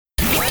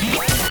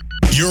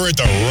You're at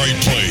the right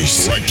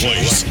place. Right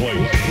place.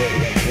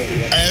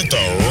 At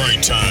the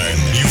right time.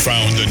 You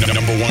found the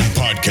number one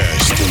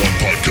podcast.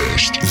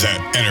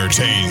 That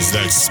entertains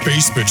that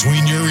space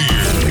between your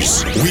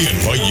ears. We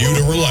invite you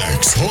to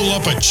relax, pull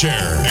up a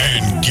chair,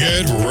 and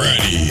get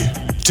ready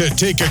to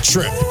take a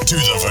trip to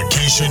the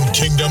vacation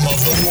kingdom of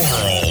the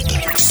world.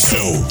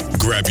 So,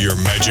 grab your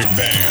magic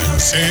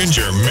bands and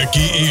your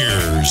Mickey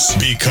ears,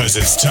 because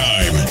it's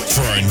time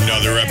for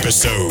another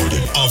episode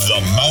of the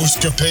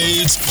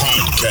Mousecapades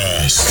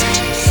Podcast.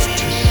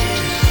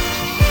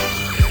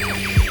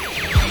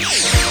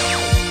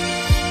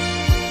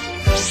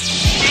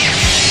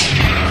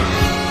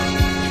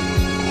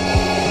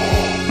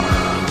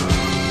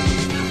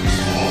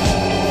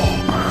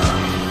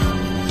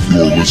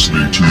 You're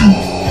listening to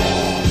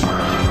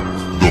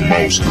the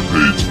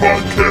Mousecapades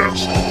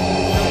Podcast.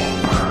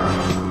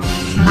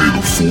 May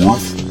the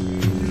 4th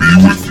be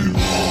with you.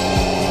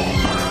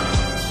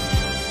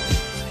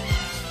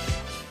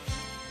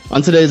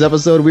 On today's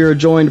episode, we are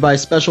joined by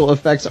special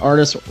effects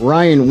artist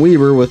Ryan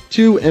Weaver with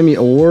 2 Emmy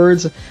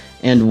Awards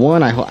and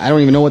one, I don't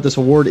even know what this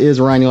award is,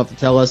 Ryan, you'll have to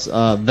tell us,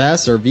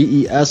 VES or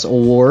VES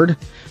Award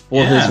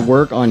for his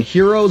work on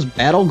Heroes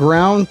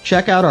Battleground.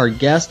 Check out our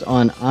guest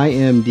on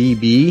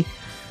IMDb.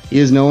 He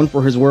is known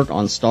for his work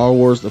on Star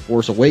Wars The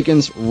Force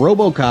Awakens,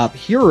 RoboCop,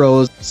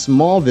 Heroes,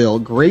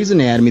 Smallville, Grey's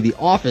Anatomy, The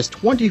Office,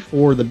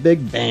 24, The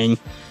Big Bang,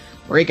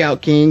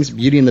 Breakout Kings,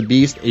 Beauty and the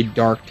Beast, A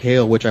Dark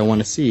Tale, which I want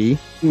to see,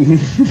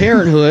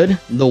 Parenthood,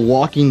 The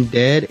Walking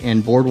Dead,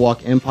 and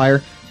Boardwalk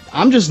Empire.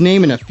 I'm just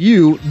naming a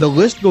few. The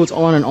list goes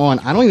on and on.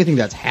 I don't even think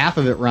that's half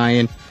of it,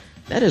 Ryan.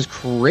 That is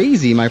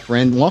crazy, my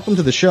friend. Welcome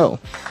to the show.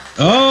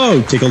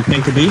 Oh, tickled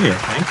pink to be here.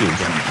 Thank you,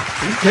 gentlemen.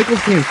 Tickled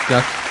pink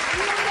stuff.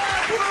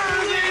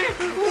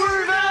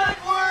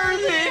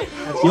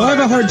 You'll have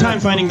a hard time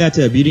finding that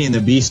Beauty and the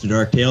Beast, A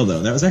Dark Tale, though.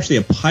 That was actually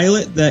a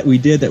pilot that we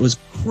did that was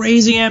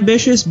crazy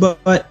ambitious,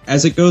 but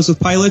as it goes with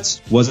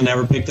pilots, wasn't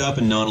ever picked up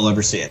and no one will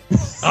ever see it.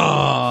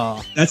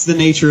 Oh. That's the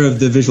nature of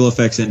the visual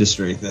effects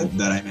industry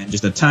that I'm in.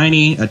 Just a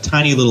tiny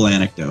little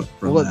anecdote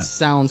from Well, that. it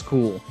sounds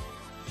cool.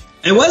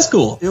 It was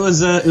cool. It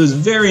was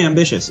very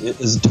ambitious. It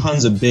was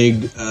tons of big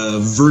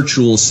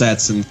virtual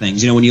sets and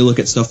things. You know, when you look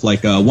at stuff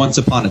like Once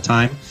Upon a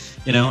Time,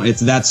 you know,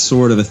 it's that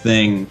sort of a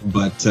thing,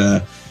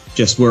 but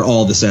just where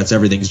all the sets,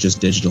 everything's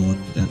just digital,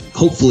 and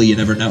hopefully you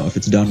never know if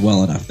it's done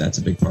well enough. That's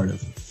a big part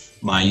of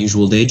my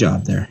usual day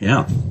job there.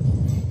 Yeah.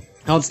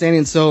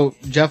 Outstanding. So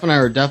Jeff and I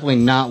are definitely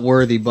not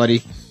worthy,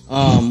 buddy.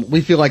 We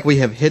feel like we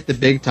have hit the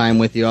big time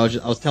with you. I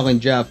was telling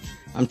Jeff,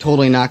 I'm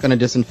totally not going to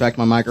disinfect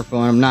my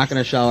microphone. I'm not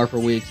going to shower for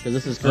weeks because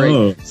this is great.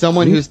 Oh.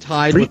 Someone who's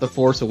tied with The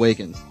Force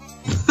Awakens.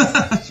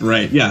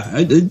 Right, yeah.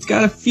 It's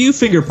got a few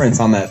fingerprints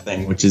on that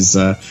thing, which is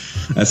it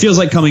feels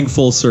like coming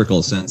full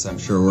circle, since I'm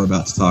sure we're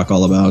about to talk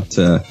all about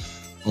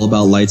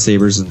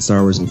lightsabers and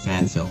Star Wars and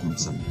fan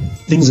films and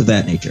things of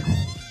that nature.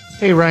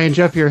 Hey Ryan,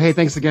 Jeff here. Hey,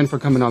 thanks again for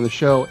coming on the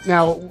show.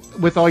 Now,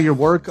 with all your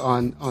work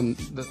on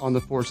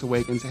The Force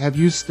Awakens, have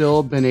you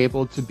still been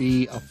able to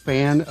be a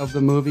fan of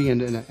the movie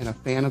and a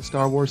fan of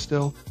Star Wars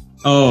still?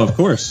 Oh, of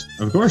course.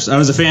 I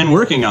was a fan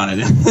working on it.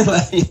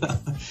 You know?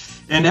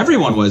 And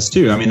everyone was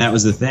too. I mean, that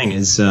was the thing.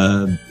 Is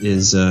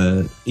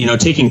you know,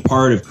 taking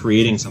part of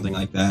creating something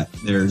like that.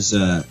 There's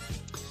you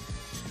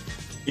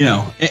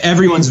know,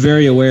 everyone's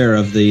very aware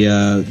of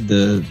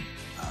the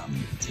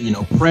you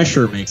know,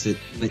 pressure makes it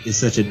is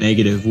such a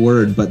negative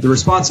word, but the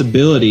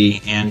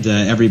responsibility, and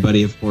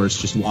everybody, of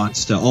course, just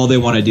wants to. All they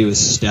want to do is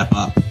step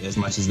up as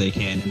much as they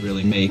can and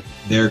really make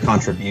their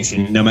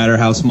contribution, no matter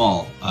how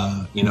small,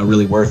 you know,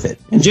 really worth it.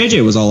 And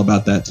JJ was all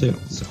about that too.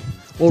 So.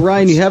 Well,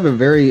 Ryan, you have a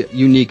very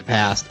unique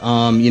past.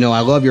 You know,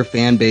 I love your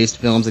fan-based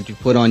films that you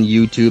put on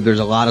YouTube. There's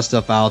a lot of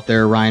stuff out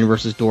there, Ryan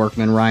versus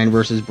Dorkman, Ryan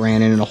versus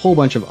Brandon, and a whole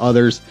bunch of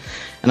others.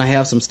 And I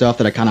have some stuff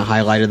that I kind of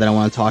highlighted that I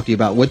want to talk to you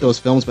about with those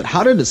films. But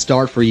how did it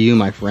start for you,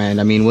 my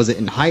friend? I mean, was it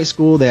in high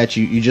school that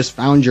you just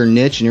found your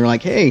niche and you're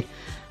like, hey,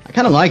 I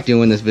kind of like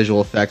doing this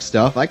visual effects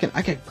stuff. I could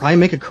probably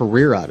make a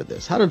career out of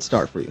this. How did it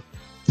start for you?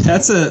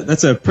 That's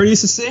a pretty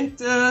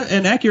succinct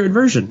and accurate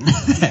version,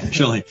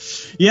 actually.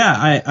 Yeah,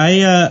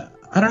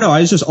 I don't know.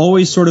 I was just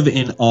always sort of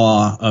in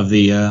awe of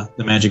the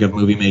magic of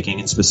movie making,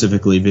 and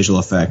specifically visual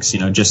effects. You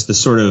know, just the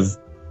sort of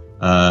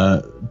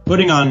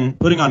putting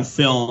on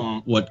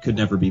film what could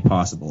never be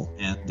possible,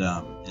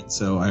 and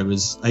so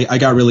I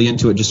got really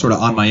into it just sort of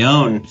on my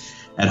own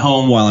at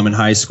home while I'm in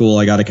high school.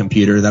 I got a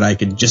computer that I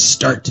could just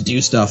start to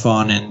do stuff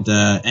on,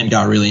 and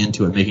got really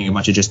into it, making a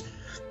bunch of just,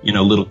 you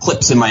know, little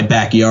clips in my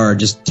backyard,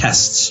 just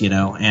tests, you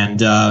know, and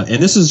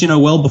this is, you know,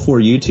 well before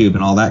YouTube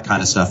and all that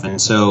kind of stuff. And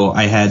so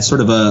I had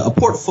sort of a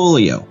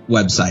portfolio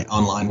website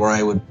online where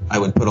I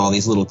would put all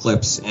these little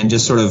clips and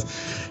just sort of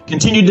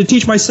continued to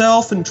teach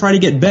myself and try to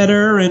get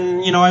better.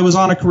 And, you know, I was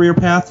on a career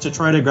path to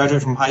try to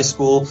graduate from high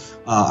school.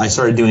 I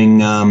started doing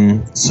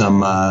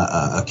some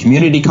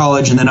community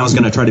college, and then I was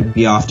going to try to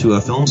be off to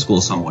a film school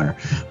somewhere.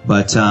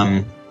 But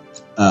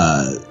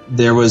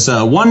there was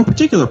one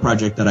particular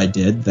project that I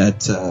did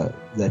that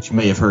that you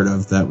may have heard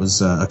of that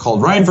was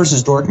called Ryan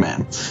vs.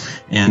 Dorkman.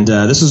 And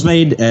this was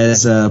made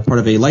as part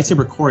of a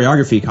lightsaber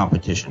choreography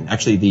competition.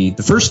 Actually,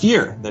 the first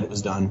year that it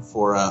was done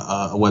for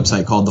a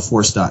website called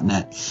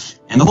theforce.net.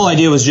 And the whole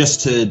idea was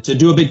just to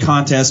do a big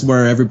contest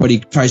where everybody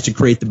tries to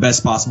create the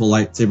best possible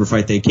lightsaber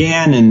fight they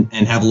can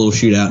and have a little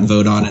shootout and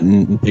vote on it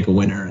and pick a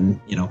winner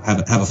and,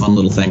 have a fun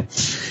little thing.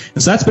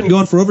 And so that's been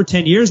going for over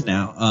 10 years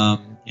now.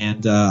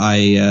 And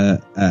I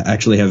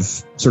actually have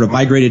sort of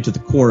migrated to the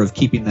core of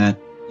keeping that,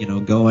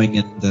 going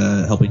and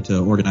helping to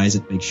organize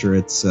it, make sure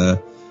it's an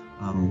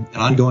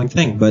ongoing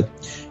thing. But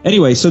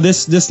anyway, so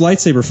this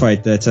lightsaber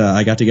fight that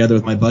I got together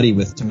with my buddy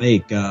to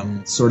make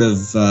sort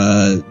of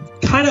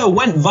kind of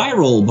went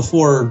viral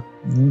before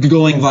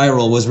going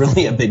viral was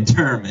really a big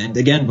term, and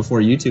again before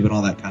YouTube and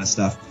all that kind of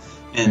stuff.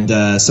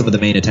 And some of the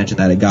main attention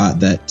that it got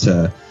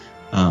that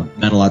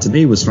meant a lot to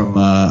me was from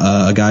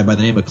a guy by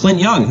the name of Clint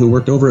Young, who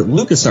worked over at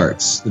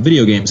LucasArts, the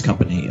video games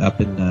company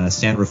up in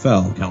San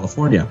Rafael,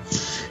 California.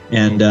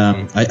 And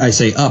I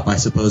say up, I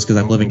suppose, because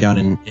I'm living down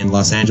in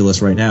Los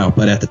Angeles right now.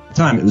 But at the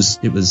time, I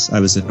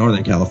was in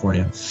Northern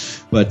California.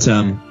 But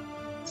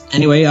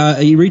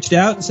anyway, he reached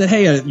out and said,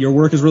 "Hey, your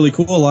work is really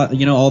cool. A lot,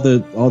 all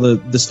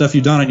the stuff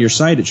you've done on your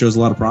site, it shows a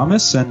lot of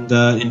promise." And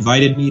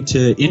invited me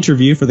to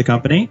interview for the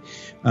company,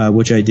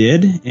 which I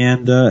did,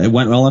 and it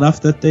went well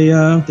enough that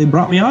they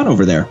brought me on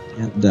over there.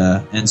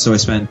 And so I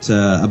spent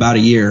about a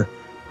year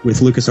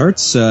with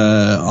LucasArts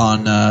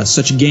on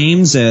such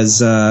games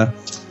as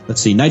let's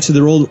see, Knights of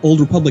the Old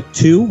Republic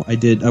 2.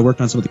 I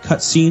worked on some of the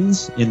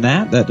cutscenes in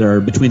that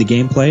are between the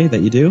gameplay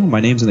that you do. My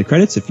name's in the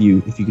credits if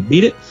you could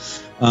beat it.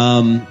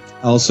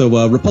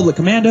 Also, Republic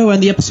Commando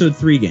and the Episode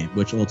 3 game,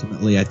 which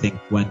ultimately I think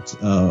went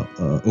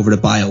over to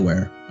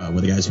BioWare,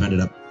 were the guys who ended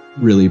up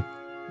really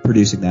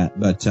producing that.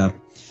 But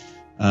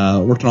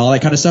worked on all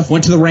that kind of stuff.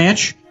 Went to the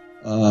ranch,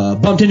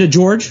 bumped into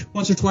George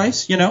once or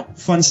twice,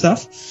 fun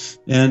stuff.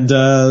 And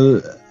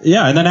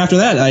and then after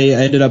that, I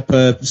ended up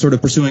sort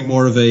of pursuing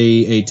more of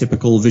a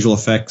typical visual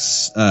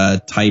effects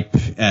type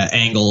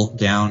angle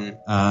down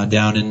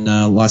in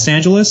Los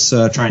Angeles,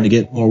 trying to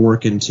get more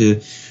work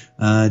into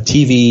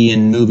TV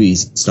and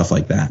movies and stuff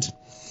like that.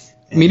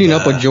 And, meeting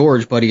up with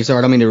George, buddy. Sorry,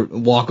 I don't mean to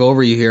walk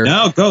over you here.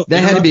 No, go.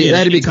 That had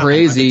to be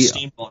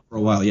crazy. For a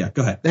while, yeah.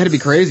 Go ahead. That had to be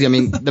crazy. I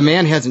mean, the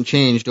man hasn't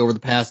changed over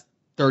the past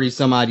 30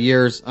 some odd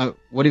years.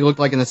 What he looked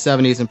like in the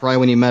 70s, and probably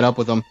when you met up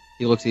with him,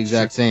 he looks the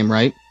exact same,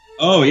 right?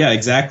 Oh yeah,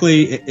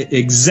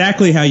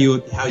 exactly how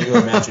you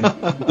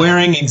imagine.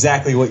 Wearing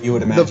exactly what you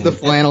would imagine. The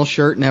flannel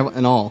shirt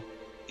and all.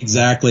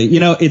 Exactly.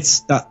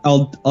 It's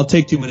I'll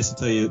take 2 minutes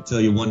to tell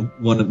you one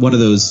of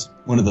those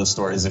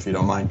stories if you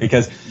don't mind,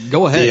 because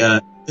go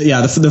ahead.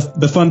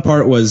 The fun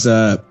part was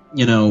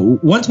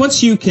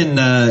once you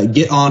can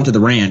get onto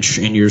the ranch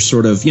and you're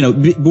sort of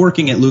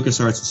working at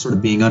LucasArts, sort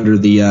of being under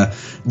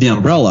the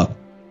umbrella.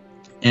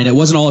 And it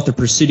wasn't all at the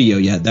Presidio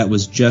yet. That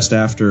was just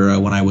after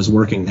when I was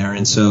working there.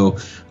 And so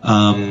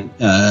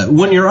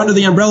when you're under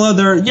the umbrella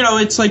there,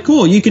 it's like,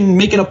 cool, you can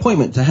make an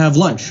appointment to have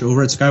lunch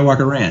over at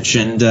Skywalker Ranch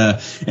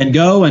and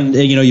go and,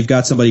 you've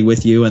got somebody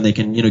with you and they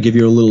can, give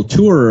you a little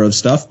tour of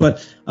stuff.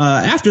 But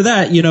after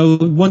that,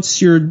 once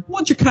you're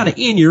kind of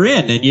in, you're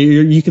in, and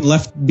you can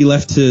be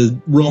left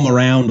to roam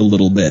around a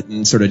little bit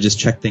and sort of just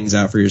check things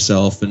out for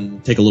yourself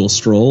and take a little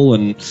stroll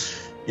and,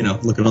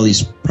 look at all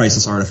these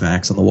priceless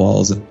artifacts on the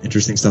walls and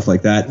interesting stuff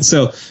like that. And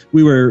so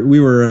we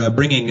were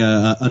bringing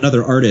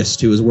another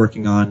artist who was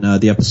working on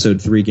the Episode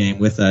 3 game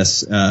with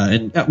us.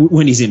 And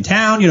when he's in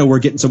town, we're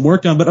getting some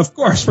work done. But of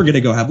course, we're going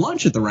to go have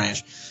lunch at the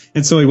ranch.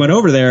 And so we went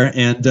over there,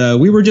 and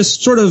we were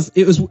just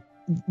it was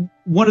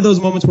one of those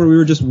moments where we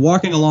were just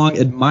walking along,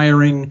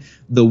 admiring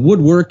the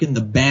woodwork and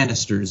the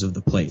banisters of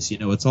the place.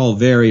 It's all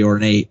very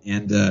ornate,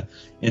 and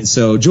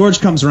so George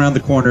comes around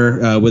the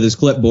corner with his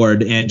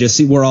clipboard, and just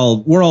see we're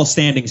all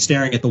standing,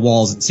 staring at the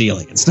walls and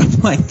ceiling and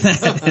stuff like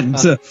that, and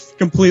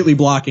completely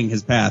blocking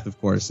his path, of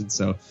course. And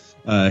so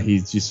he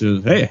just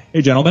says,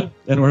 "Hey, gentlemen,"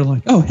 and we're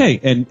like, "Oh, hey,"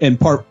 and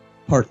part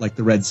like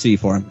the Red Sea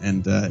for him,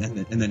 and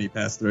then he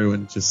passed through,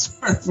 and just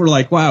we're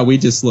like, "Wow, we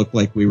just looked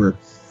like we were."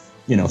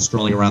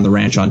 Strolling around the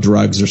ranch on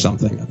drugs or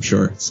something, I'm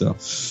sure. So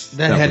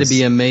that had to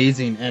be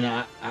amazing, and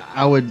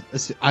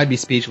I'd be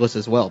speechless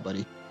as well,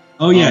 buddy.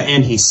 Oh yeah,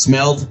 and he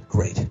smelled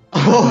great.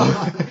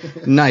 Oh,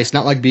 nice,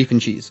 not like beef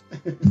and cheese.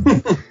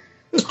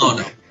 Oh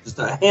no, just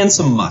a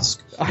handsome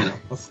musk.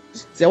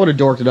 See, I would have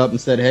dorked it up and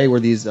said, "Hey,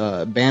 were these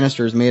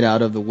banisters made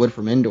out of the wood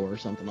from Endor or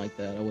something like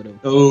that?" I would have.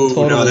 Oh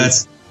totally... no,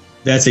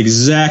 that's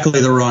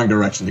exactly the wrong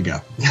direction to go.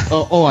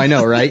 oh, I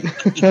know, right?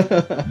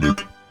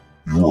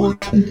 You are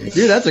cool.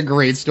 Dude, that's a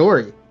great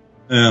story.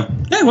 Yeah,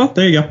 well,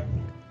 there you go.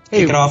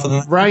 Hey, it off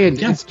of Ryan,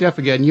 it's Jeff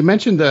again. You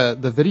mentioned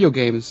the video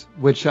games,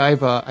 which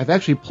I've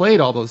actually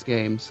played all those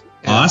games.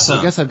 Awesome. So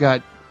I guess I've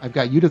got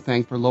you to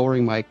thank for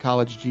lowering my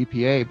college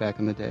GPA back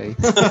in the day.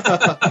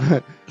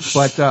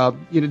 But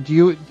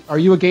are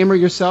you a gamer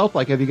yourself?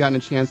 Like, have you gotten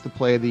a chance to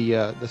play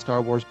the Star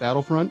Wars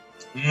Battlefront?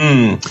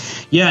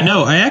 Yeah,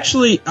 no, I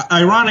actually,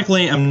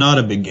 ironically, I'm not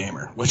a big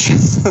gamer, which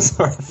is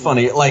sort of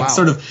funny. Like,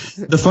 sort of,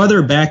 the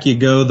farther back you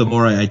go, the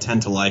more I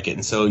tend to like it.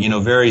 And so,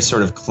 very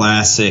sort of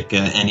classic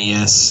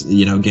NES,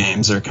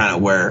 games are kind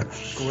of where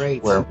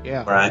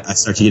I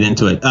start to get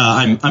into it.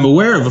 I'm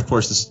aware of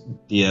course,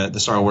 the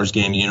Star Wars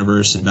game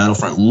universe, and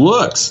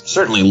Battlefront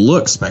certainly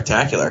looks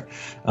spectacular.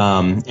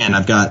 And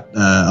I've got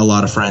a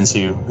lot of friends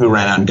who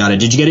ran out and got it.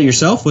 Did you get it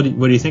yourself? What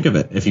do you think of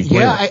it? If you've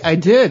played it? I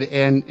did,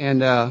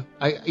 and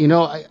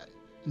I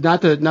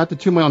not to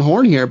toot my own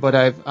horn here, but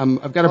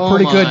I've got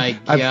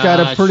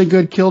a pretty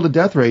good kill to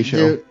death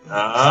ratio.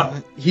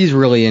 Dude, he's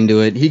really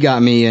into it. He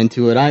got me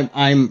into it.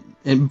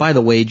 And by the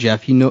way,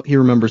 Jeff, he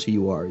remembers who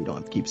you are. You don't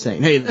have to keep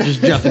saying, "Hey,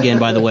 just Jeff again."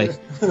 By the way.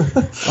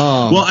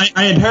 Well, I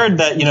had heard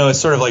that it's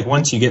sort of like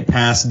once you get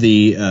past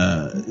the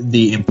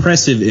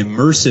impressive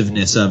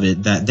immersiveness of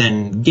it, that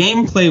then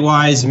gameplay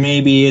wise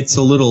maybe it's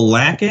a little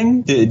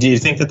lacking. Do you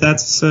think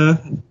that's? Do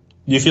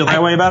you feel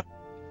that way about it?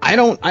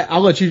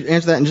 I'll let you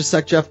answer that in just a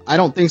sec, Jeff. I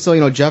don't think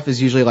so. Jeff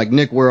is usually like,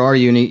 Nick, where are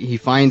you? And he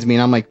finds me,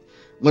 and I'm like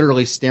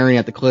literally staring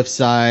at the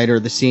cliffside or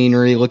the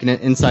scenery, looking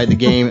at inside the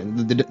game,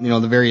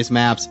 the various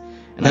maps.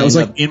 And that was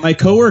like in my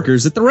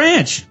coworkers at the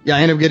ranch. Yeah,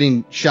 I end up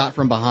getting shot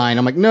from behind.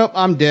 I'm like, nope,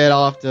 I'm dead.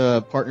 I'll have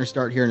to partner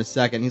start here in a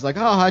second. He's like,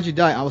 oh, how'd you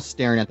die? I was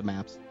staring at the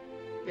maps.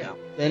 Yeah.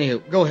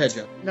 Anywho, go ahead,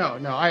 Jeff. No,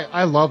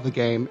 I love the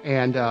game,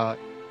 and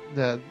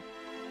there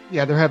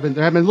have been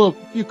a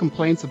few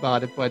complaints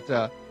about it, but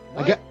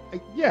I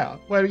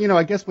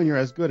guess when you're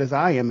as good as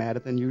I am at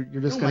it, then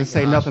you're just going to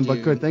say nothing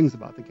but good things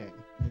about the game.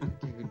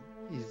 Dude,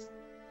 he's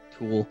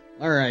cool.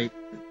 All right.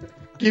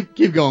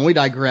 Keep going. We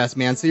digress,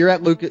 man. So you're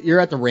at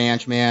the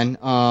ranch, man.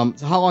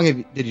 So how long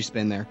did you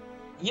spend there?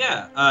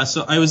 Yeah.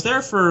 So I was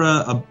there for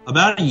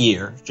about a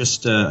year,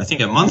 just I think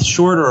a month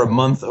short or a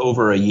month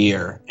over a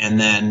year, and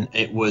then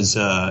it was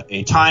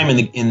a time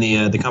in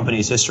the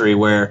company's history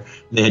where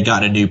they had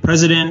gotten a new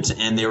president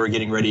and they were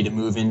getting ready to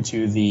move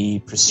into the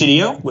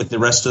Presidio with the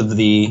rest of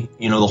the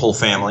the whole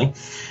family,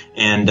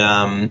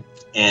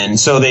 and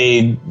so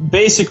they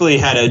basically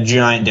had a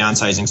giant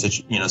downsizing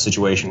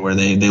situation where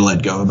they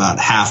let go about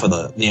half of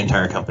the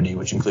entire company,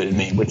 which included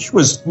me, which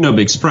was no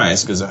big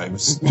surprise because I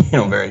was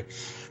very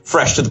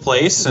fresh to the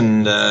place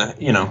and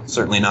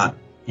certainly not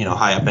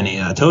high up any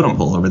totem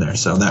pole over there.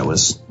 So that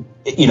was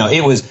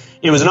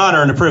it was an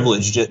honor and a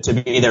privilege to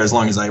be there as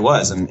long as I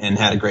was, and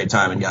had a great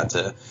time and got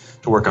to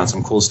work on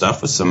some cool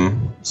stuff with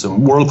some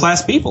world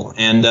class people,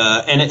 and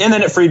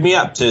then it freed me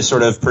up to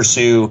sort of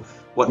pursue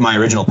what my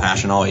original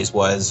passion always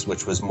was,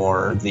 which was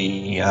more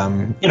the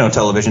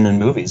television and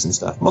movies and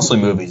stuff. Mostly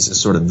movies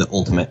is sort of the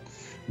ultimate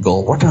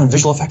goal. Working on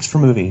visual effects for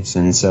movies,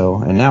 and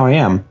now I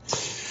am.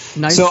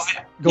 Nice. So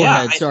go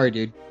ahead. Sorry,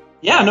 dude.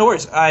 Yeah, no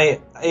worries.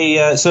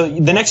 So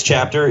the next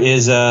chapter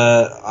is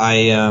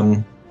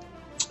I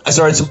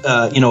started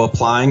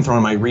applying,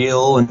 throwing my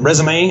reel and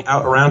resume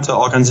out around to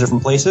all kinds of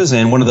different places,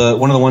 and one of the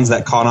ones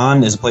that caught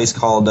on is a place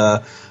called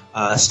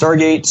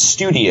Stargate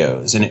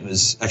Studios, and it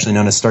was actually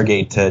known as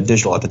Stargate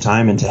Digital at the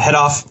time. And to head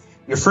off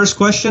your first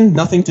question,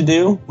 nothing to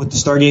do with the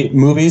Stargate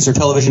movies or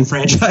television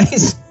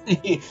franchise.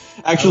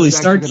 Actually,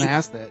 Stargate. Going to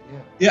ask that.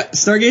 Yeah,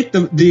 Stargate.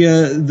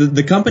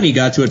 The company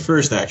got to it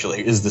first.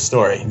 Actually, is the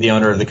story. The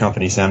owner of the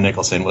company, Sam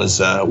Nicholson, was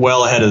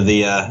well ahead of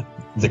the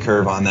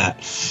curve on that.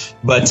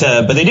 But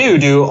they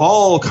do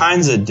all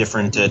kinds of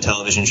different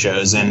television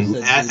shows, and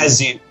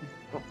as you.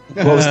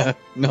 What was that?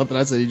 Nothing.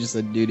 I said you just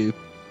said doo doo.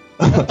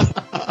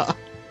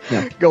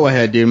 Yeah, go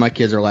ahead, dude. My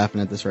kids are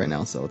laughing at this right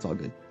now, so it's all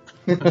good.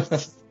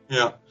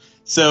 Yeah.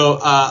 So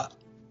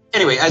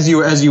anyway, as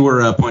you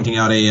were pointing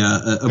out,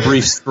 a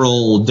brief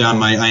scroll down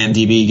my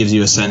IMDb gives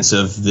you a sense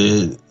of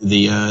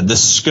the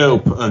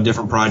scope of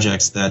different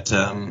projects that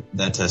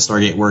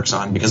Stargate works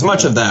on, because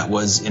much of that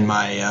was in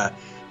my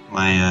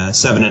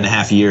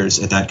 7.5 years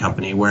at that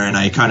company, wherein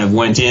I kind of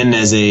went in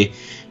as a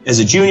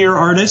junior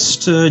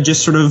artist,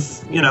 just sort of,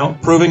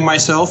 proving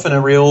myself in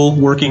a real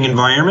working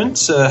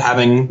environment,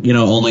 having,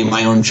 only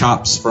my own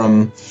chops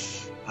from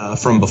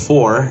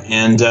before.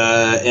 And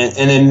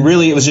then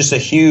really it was just a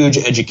huge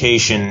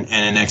education and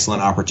an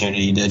excellent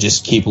opportunity to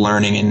just keep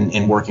learning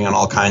and working on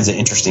all kinds of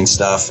interesting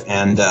stuff,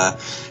 and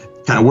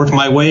kind of worked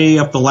my way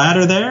up the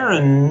ladder there,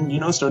 and,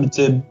 started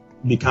to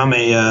become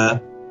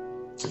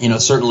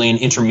certainly an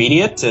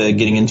intermediate,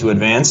 getting into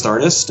advanced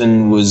artist,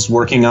 and was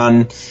working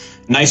on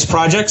nice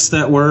projects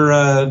that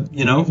were,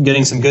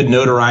 getting some good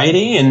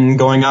notoriety and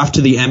going off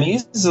to the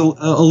Emmys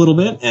a little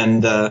bit,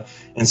 and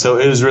so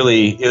it was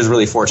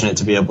really fortunate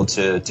to be able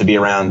to be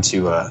around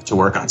to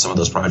work on some of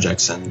those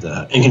projects and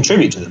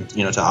contribute to them,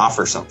 to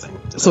offer something.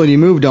 So when you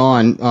moved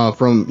on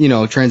from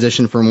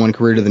transition from one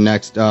career to the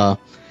next, I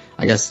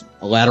guess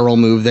a lateral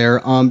move there.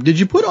 Did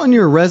you put on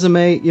your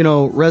resume,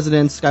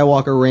 residence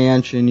Skywalker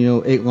Ranch and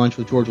ate lunch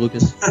with George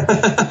Lucas?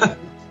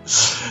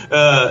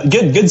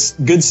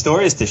 Good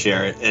stories to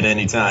share at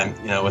any time,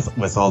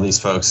 with all these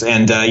folks.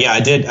 And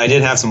I did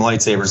have some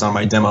lightsabers on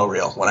my demo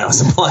reel when I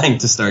was applying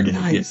to Stargate.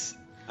 Nice.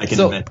 I can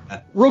So, admit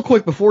that. real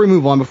quick before we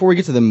move on, before we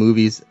get to the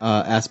movies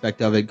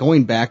aspect of it,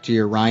 going back to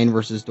your Ryan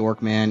versus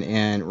Dorkman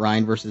and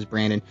Ryan versus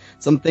Brandon,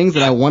 some things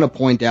that I want to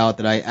point out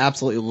that I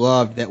absolutely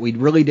loved that we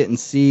really didn't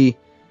see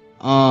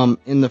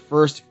in the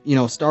first,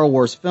 Star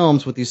Wars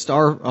films with these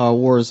Star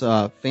Wars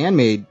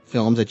fan-made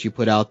films that you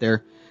put out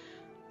there,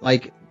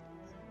 like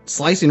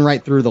slicing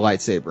right through the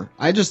lightsaber.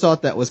 I just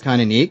thought that was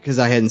kind of neat because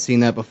I hadn't seen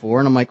that before,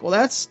 and I'm like, well,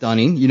 that's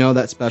stunning.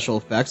 That special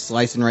effects,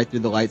 slicing right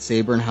through the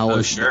lightsaber and how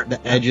the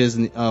edges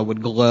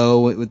would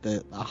glow with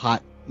the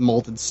hot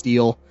molten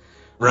steel.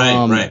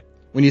 Right.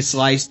 When you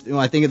sliced,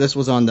 I think this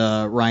was on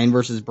the Ryan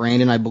versus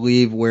Brandon, I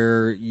believe,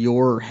 where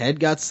your head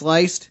got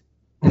sliced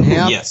in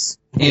half. Yes.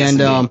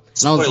 And I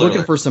was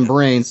looking for some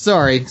brains.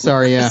 Sorry,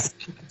 yeah.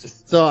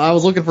 So I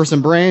was looking for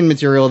some brain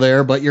material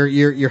there, but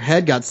your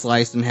head got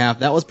sliced in half.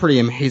 That was pretty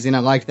amazing. I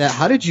liked that.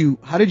 How did you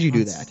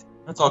do that?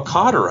 That's all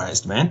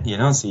cauterized, man.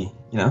 I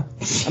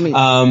mean,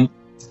 one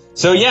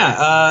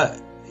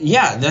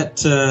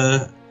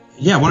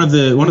of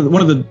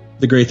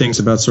the great things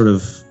about sort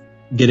of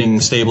getting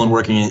stable and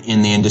working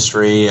in the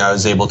industry, I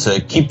was able to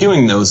keep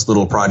doing those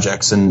little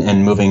projects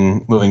and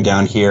moving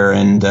down here.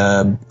 And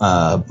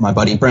my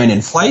buddy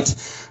Brandon Flight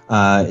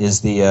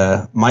is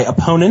my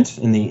opponent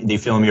in the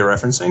film you're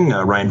referencing,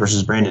 Ryan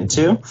versus Brandon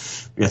 2.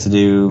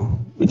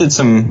 We did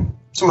some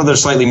other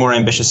slightly more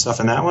ambitious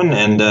stuff in that one.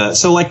 And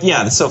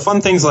so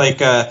fun things like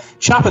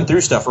chopping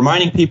through stuff,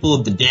 reminding people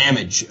of the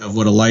damage of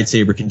what a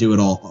lightsaber can do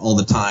all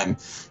the time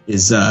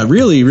is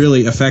really,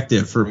 really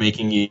effective for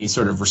making you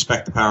sort of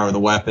respect the power of the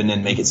weapon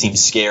and make it seem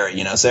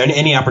scary, So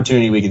any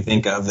opportunity we could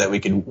think of that we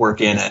could work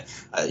in at,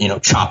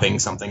 chopping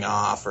something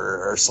off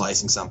or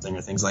slicing something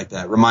or things like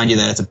that, remind you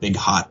that it's a big,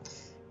 hot,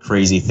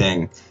 crazy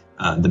thing,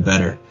 the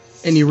better.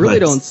 And you really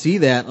don't see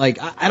that. Like,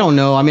 I don't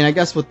know. I mean, I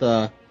guess with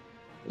the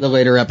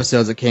later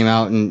episodes that came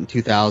out in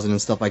 2000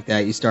 and stuff like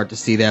that, you start to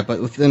see that.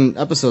 But within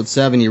episode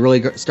 7, you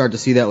really start to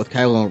see that with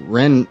Kylo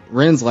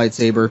Ren's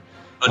lightsaber.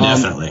 Oh,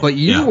 definitely. But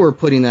you were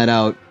putting that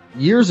out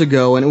years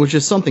ago, and it was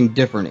just something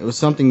different. It was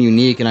something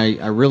unique, and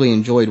I really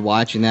enjoyed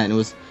watching that.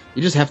 And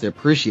you just have to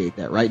appreciate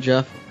that, right,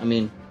 Jeff? I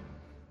mean,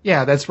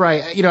 yeah, that's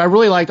right. I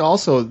really liked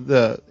also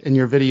in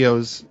your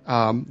videos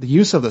the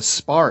use of the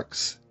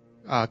sparks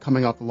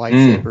coming off the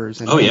lightsabers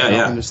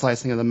and the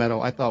slicing of the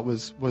metal. I thought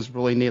was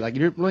really neat. Like,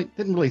 you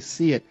didn't really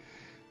see it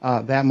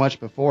that much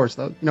before,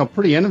 so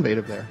pretty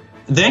innovative there.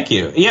 Thank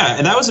you. Yeah,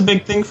 and that was a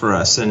big thing for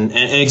us, and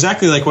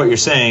exactly like what you're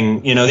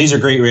saying. These are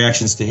great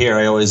reactions to hear.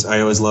 I always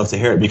love to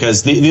hear it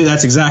because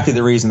that's exactly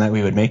the reason that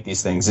we would make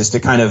these things, is to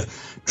kind of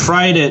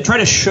try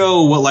to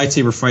show what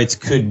lightsaber fights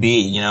could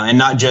be, and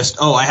not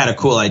just I had a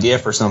cool idea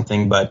for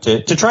something, but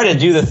to try to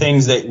do the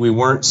things that we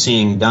weren't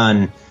seeing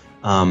done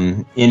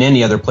in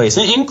any other place,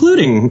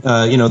 including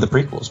the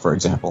prequels, for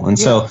example. And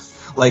so,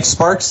 like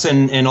Sparks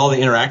and all the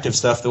interactive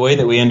stuff, the way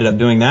that we ended up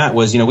doing that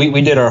was,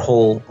 we did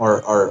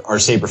our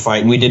saber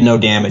fight, and we did no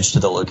damage to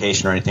the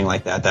location or anything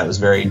like that. That was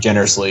very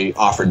generously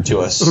offered to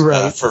us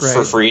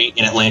for free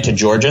in Atlanta,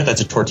 Georgia.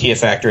 That's a tortilla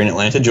factory in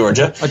Atlanta,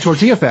 Georgia. A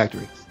tortilla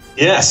factory.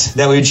 Yes,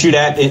 that we would shoot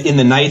at in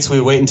the nights. We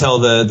would wait until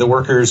the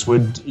workers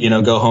would,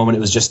 go home, and it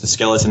was just the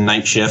skeleton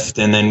night shift,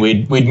 and then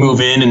we'd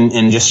move in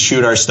and just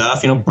shoot our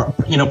stuff.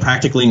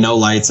 Practically no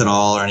lights at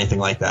all or anything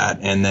like that.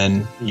 And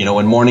then,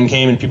 when morning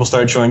came and people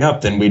started showing up,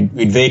 then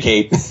we'd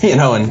vacate,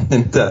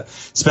 and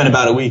spend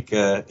about a week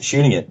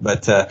shooting it.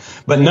 But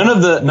none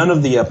of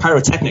the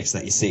pyrotechnics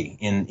that you see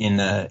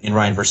in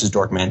Ryan versus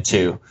Dorkman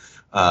 2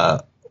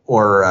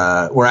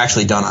 were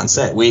actually done on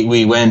set.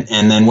 We went,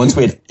 and then once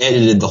we had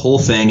edited the whole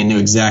thing and knew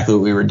exactly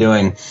what we were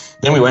doing,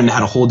 then we went and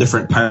had a whole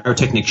different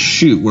pyrotechnic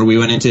shoot where we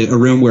went into a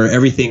room where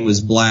everything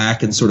was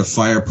black and sort of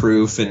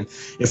fireproof. And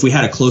if we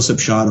had a close-up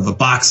shot of a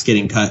box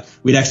getting cut,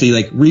 we'd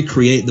actually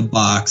recreate the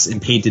box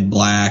and paint it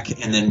black,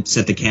 and then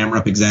set the camera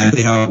up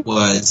exactly how it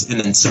was,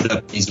 and then set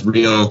up these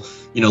real,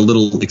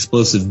 little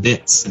explosive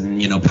bits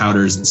and,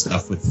 powders and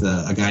stuff with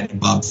a guy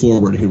named Bob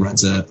Forward, who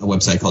runs a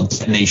website called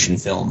Detonation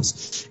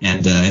Films.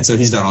 And so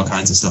he's done all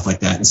kinds of stuff like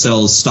that and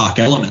sells stock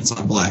elements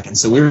on black. And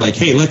so we were like,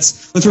 hey,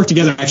 let's work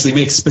together and actually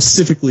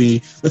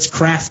let's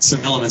craft some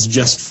elements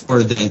just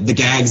for the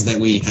gags that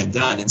we had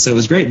done. And so it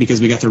was great because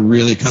we got to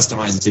really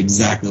customize it to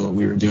exactly what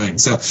we were doing.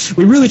 So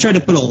we really tried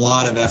to put a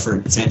lot of effort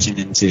and attention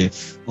into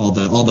all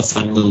the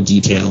fun little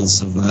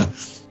details of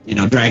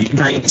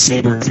dragging the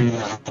saber through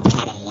the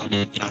puddle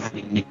and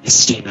having the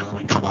steam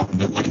element come off of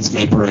it like it's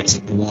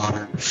vaporizing the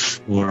water,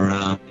 or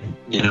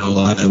when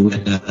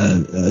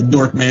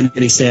Dorkman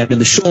getting stabbed in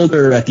the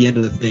shoulder at the end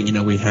of the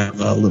thing, we have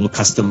little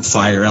custom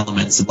fire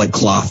elements of like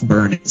cloth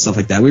burn and stuff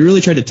like that. We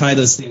really tried to tie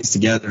those things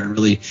together and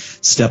really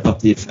step up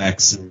the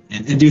effects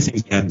and do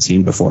things we hadn't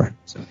seen before.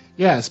 So.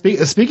 Yeah,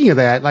 speaking of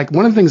that, like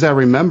one of the things I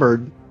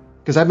remembered,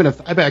 because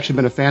I've actually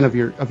been a fan of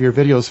your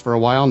videos for a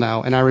while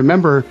now, and I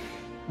remember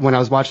when I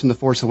was watching The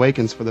Force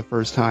Awakens for the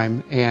first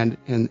time, and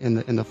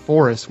in the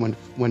forest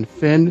when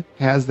Finn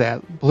has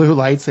that blue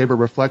lightsaber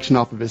reflection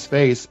off of his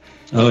face.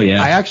 Oh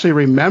yeah. I actually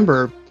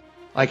remember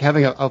like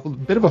having a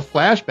bit of a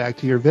flashback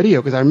to your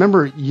video, because I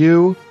remember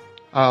you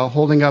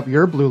holding up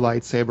your blue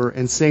lightsaber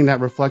and seeing that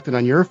reflected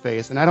on your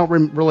face. And I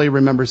don't really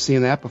remember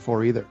seeing that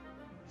before either.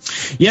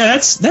 Yeah,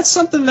 that's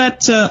something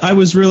that I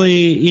was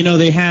really,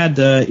 they had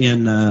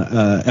in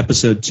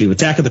episode 2,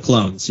 Attack of the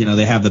Clones.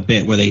 They have the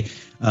bit where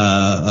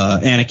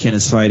Anakin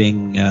is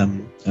fighting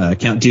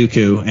Count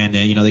Dooku, and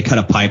they cut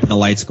a pipe and the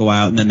lights go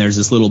out, and then there's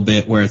this little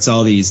bit where it's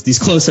all these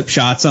close-up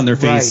shots on their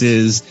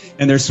faces,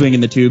 and they're swinging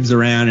the tubes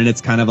around, and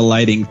it's kind of a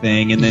lighting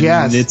thing, and then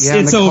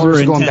it's over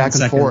in going 10 back and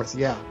seconds. forth.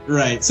 Yeah,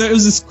 right. So it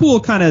was this cool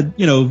kind of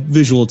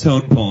visual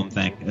tone poem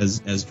thing,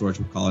 as George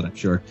would call it, I'm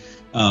sure.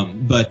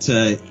 But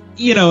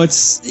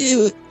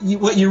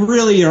what you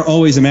really are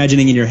always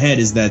imagining in your head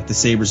is that the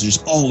sabers are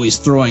just always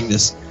throwing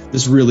this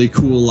really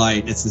cool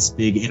light. It's this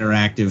big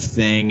interactive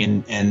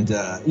thing, and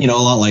a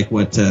lot like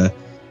what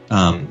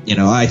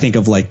I think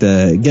of like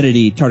the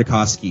Gennady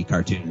Tartakovsky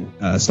cartoon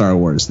Star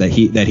Wars that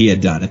he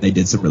had done, and they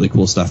did some really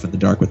cool stuff in the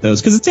dark with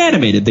those because it's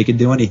animated. They could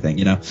do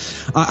anything.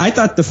 I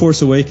thought The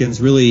Force Awakens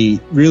really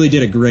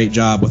did a great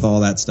job with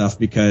all that stuff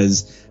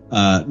because.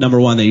 Number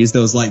one, they use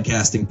those light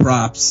casting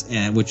props,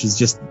 and which is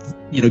just,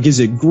 gives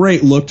a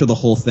great look to the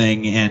whole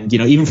thing. And,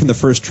 even from the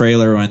first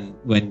trailer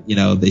when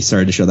they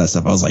started to show that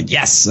stuff, I was like,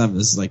 yes, I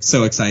was like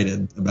so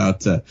excited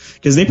about,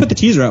 cause they put the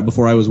teaser out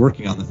before I was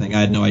working on the thing. I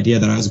had no idea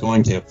that I was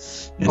going to.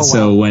 And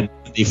so when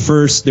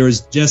there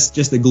was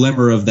just a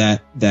glimmer of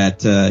that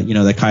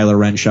the Kylo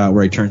Ren shot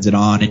where he turns it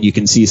on and you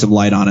can see some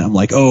light on it. I'm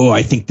like, oh,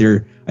 I think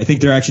they're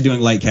actually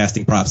doing light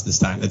casting props this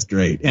time. That's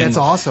great. That's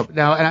awesome.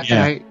 Now,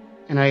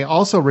 and I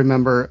also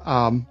remember,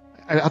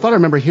 I thought I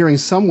remember hearing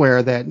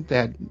somewhere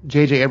that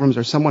J.J. Abrams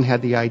or someone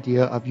had the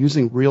idea of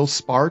using real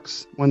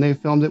sparks when they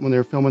filmed it, when they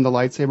were filming the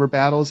lightsaber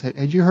battles.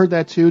 Had you heard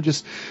that too?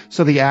 Just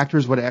so the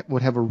actors would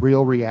have a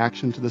real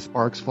reaction to the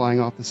sparks flying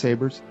off the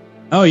sabers?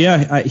 Oh,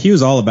 yeah. He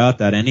was all about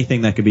that.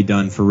 Anything that could be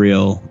done for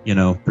real,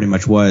 pretty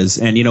much was.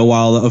 And,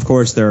 while, of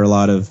course, there are a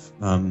lot of,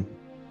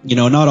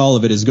 not all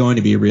of it is going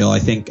to be real. I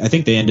think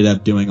they ended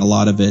up doing a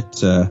lot of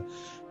it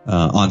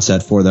on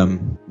set for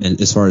them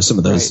as far as some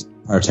of those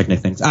pyrotechnic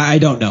things. I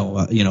don't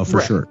know,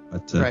 for sure.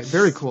 But, right.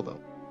 Very cool, though.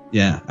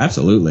 Yeah,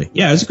 absolutely.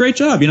 Yeah, it was a great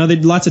job. They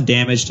did lots of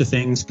damage to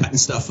things, cutting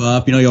stuff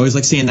up. You always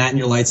like seeing that in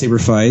your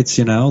lightsaber fights,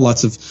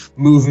 lots of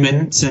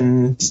movement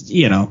and,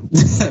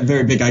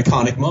 very big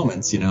iconic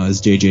moments,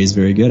 as JJ is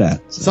very good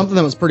at. So. Something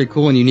that was pretty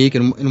cool and unique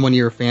in one of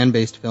your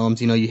fan-based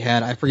films, you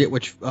had, I forget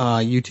which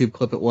YouTube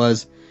clip it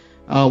was,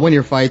 one of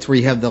your fights where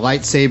you have the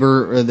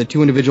lightsaber, the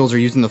two individuals are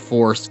using the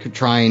Force,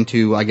 trying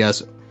to, I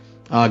guess,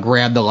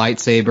 grab the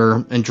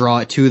lightsaber and draw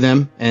it to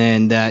them,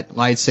 and that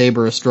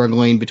lightsaber is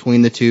struggling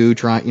between the two,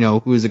 trying,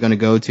 who is it going to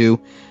go to,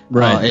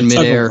 in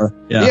midair.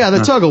 Yeah, the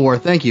tug of war.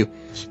 Thank you.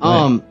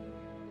 Right.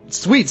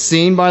 Sweet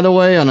scene, by the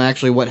way, on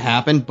actually what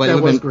happened, but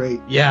that was great.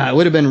 Yeah, it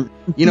would have been,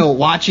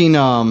 watching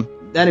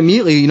that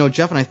immediately.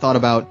 Jeff and I thought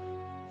about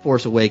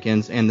Force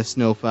Awakens and the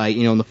snow fight,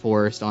 in the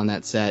forest on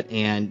that set,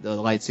 and the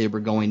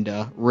lightsaber going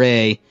to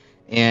Rey.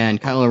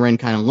 And Kylo Ren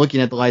kind of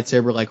looking at the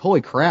lightsaber like,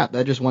 holy crap,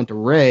 that just went to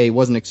Rey.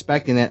 Wasn't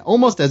expecting that.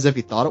 Almost as if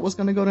he thought it was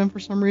going to go to him for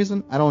some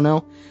reason. I don't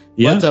know.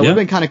 Yeah, but it would have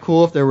been kind of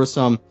cool if there was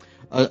some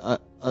a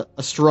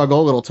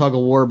struggle, a little tug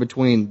of war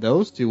between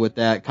those two with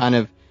that, kind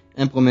of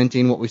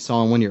implementing what we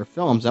saw in one of your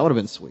films. That would have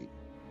been sweet.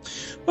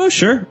 Well,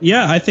 sure.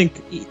 Yeah, I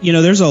think,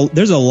 there's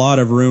a lot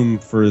of room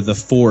for the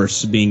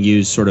Force being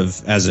used sort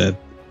of as a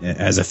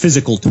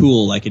physical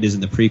tool like it is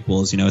in the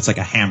prequels. It's like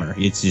a hammer.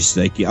 It's just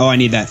like, oh, I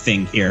need that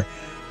thing here.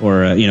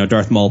 Or,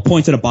 Darth Maul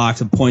points at a box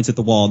and points at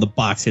the wall, the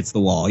box hits the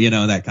wall,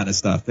 that kind of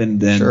stuff. And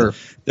then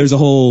there's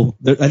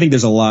I think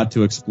there's a lot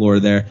to explore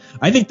there.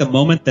 I think the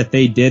moment that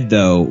they did,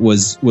 though,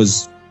 was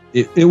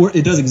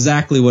it does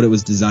exactly what it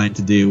was designed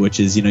to do, which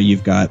is,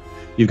 you've got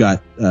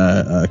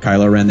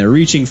Kylo Ren there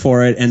reaching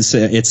for it, and so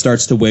it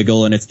starts to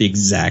wiggle, and it's the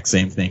exact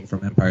same thing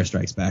from Empire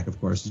Strikes Back,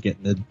 of course, is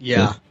getting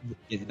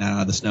getting that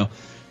out of the snow.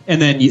 And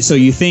then, so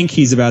you think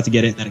he's about to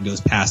get it, and then it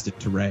goes past it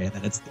to Rey, and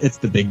then it's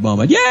the big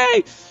moment.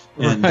 Yay!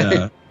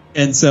 And,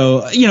 and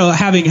so,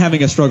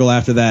 having a struggle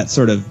after that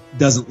sort of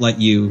doesn't let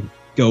you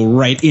go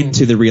right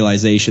into the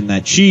realization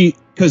that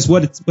because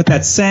what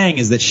that's saying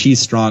is that she's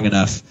strong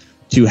enough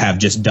to have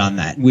just done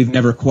that. We've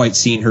never quite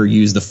seen her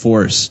use the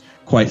Force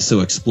quite so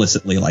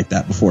explicitly like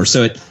that before.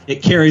 So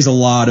it carries a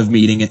lot of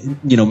meaning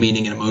and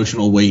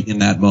emotional weight in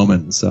that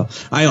moment. So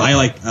I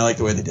like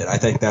the way they did. I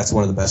think that's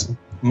one of the best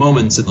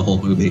moments in the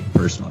whole movie,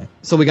 personally.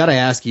 So we got to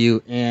ask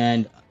you,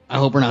 and I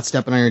hope we're not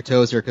stepping on your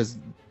toes here, because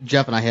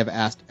Jeff and I have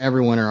asked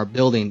everyone in our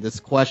building this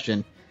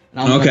question. And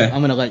I'm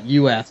going to let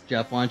you ask,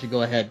 Jeff. Why don't you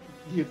go ahead?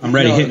 I'm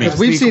ready. Hit me.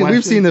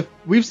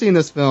 We've seen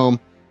this film.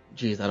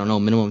 Geez, I don't know.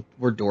 Minimum,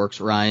 we're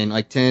dorks, Ryan.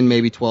 Like 10,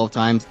 maybe 12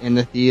 times in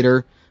the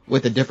theater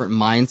with a different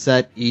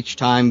mindset each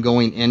time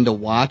going in to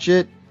watch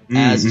it.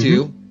 As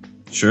to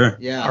sure.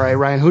 Yeah. All right,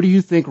 Ryan. Who do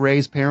you think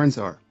Rey's parents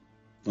are?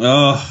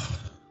 The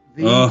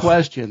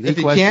question. If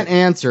you can't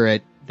answer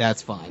it,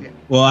 that's fine. Yeah.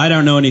 Well, I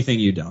don't know anything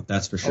you don't.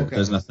 That's for sure. Okay.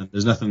 There's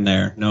nothing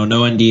there. No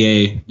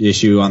NDA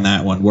issue on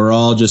that one. We're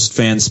all just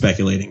fans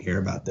speculating here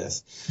about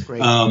this.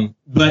 Great.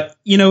 But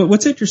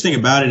what's interesting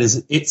about it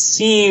is it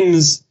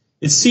seems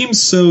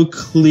so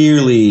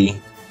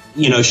clearly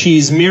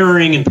she's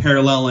mirroring and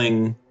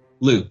paralleling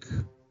Luke,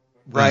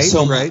 Right,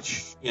 So right.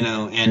 much,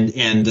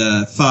 and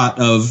thought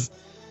of,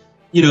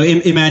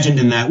 imagined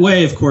in that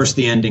way. Of course,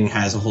 the ending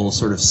has a whole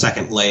sort of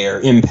second layer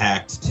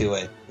impact to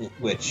it,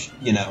 which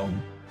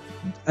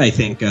I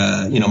think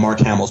Mark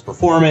Hamill's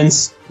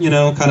performance kind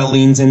of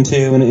leans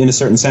into in a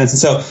certain sense. And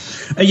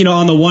so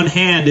on the one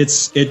hand, it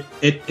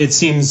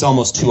seems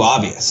almost too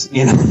obvious,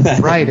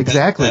 Right,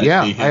 exactly. that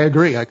Yeah, he had. I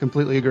agree. I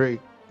completely agree.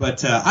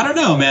 But I don't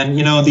know, man.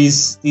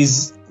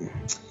 These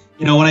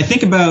when I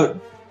think about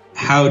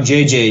how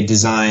JJ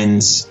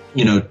designs,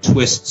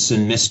 twists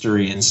and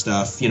mystery and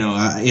stuff,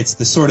 it's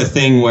the sort of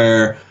thing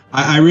where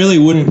I really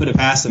wouldn't put it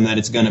past him that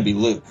it's going to be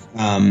Luke.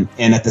 And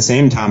at the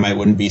same time, I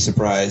wouldn't be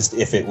surprised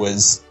if it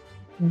was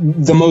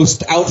the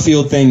most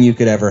outfield thing you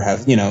could ever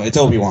have. It's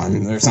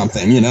Obi-Wan or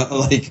something,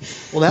 Well,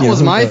 that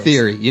was my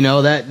theory.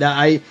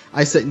 That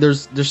I said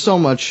there's so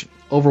much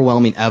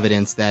overwhelming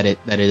evidence that it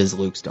is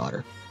Luke's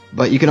daughter.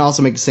 But you can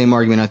also make the same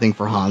argument, I think,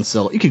 for Han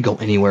Solo. You could go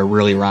anywhere,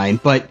 really, Ryan.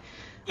 But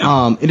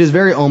it is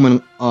very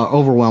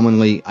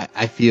overwhelmingly,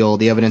 I feel,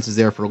 the evidence is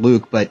there for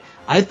Luke. But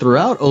I threw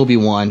out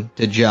Obi-Wan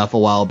to Jeff a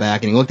while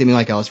back, and he looked at me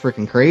like I was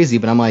freaking crazy.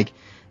 But I'm like,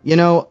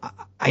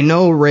 I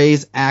know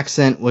Rey's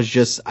accent was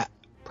just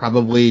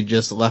probably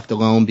just left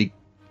alone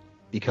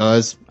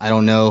because, I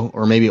don't know,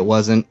 or maybe it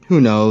wasn't. Who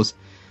knows?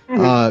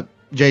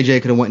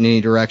 JJ could have went in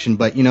any direction.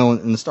 But,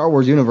 in the Star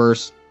Wars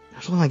universe,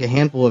 there's only like a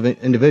handful of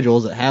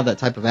individuals that have that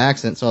type of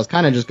accent, so I was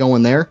kind of just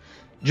going there.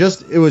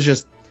 It was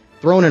just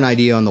throwing an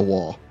idea on the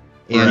wall,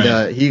 and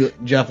Right.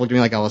 Jeff looked at me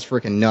like I was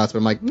freaking nuts. But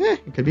I'm like,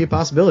 it could be a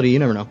possibility. You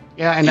never know.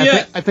 Yeah, and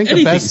Yeah, I think the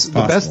anything's best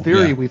possible,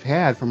 theory yeah. we've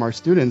had from our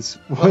students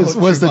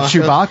was the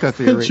Chewbacca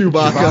theory.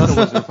 Chewbacca.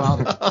 Was your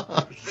father.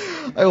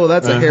 Oh, well,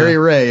 that's a Harry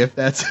Ray. If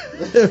that's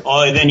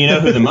Oh, and then you know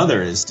who the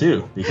mother is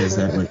too, because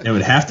it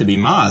would have to be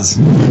Maz.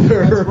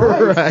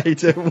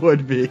 right, it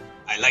would be.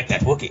 I like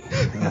that Wookiee.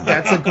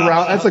 That's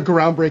a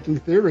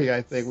groundbreaking theory.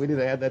 I think we need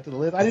to add that to the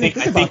list. I didn't think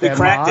I about think we that.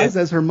 cracked Maz it.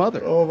 as her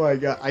mother. Oh my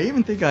god! I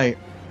even think I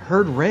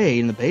heard Ray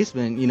in the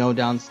basement,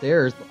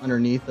 downstairs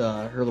underneath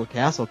her little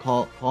castle,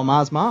 call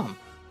Ma's mom.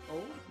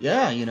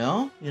 Yeah,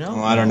 Well,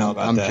 I don't know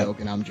about I'm that.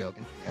 I'm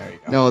joking. There you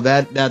go. No,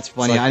 that's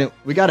funny. It's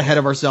We got ahead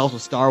of ourselves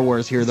with Star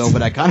Wars here, though,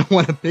 but I kind of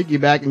want to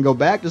piggyback and go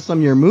back to some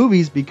of your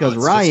movies because,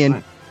 It's Ryan,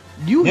 fine.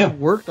 you Yeah. have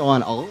worked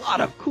on a lot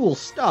of cool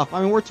stuff.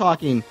 I mean, we're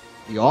talking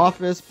The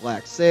Office,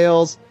 Black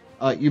Sails.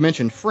 You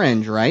mentioned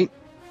Fringe, right?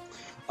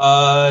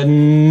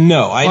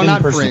 No, I didn't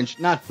not personally. Fringe.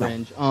 Not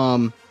Fringe.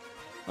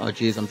 Oh,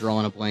 geez, I'm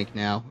drawing a blank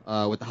now.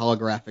 With the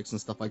holographics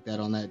and stuff like that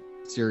on that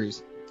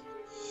series.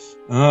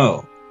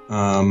 Oh.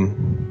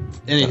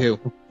 Anywho,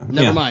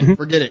 never Yeah. mind.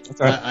 Forget it.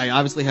 That's all right. I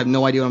obviously have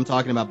no idea what I'm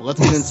talking about, but let's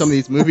get into some of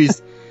these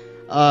movies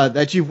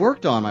that you've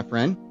worked on, my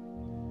friend.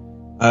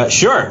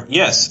 Sure.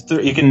 Yes.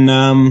 You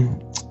can.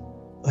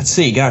 Let's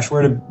see. Gosh,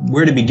 where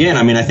to begin?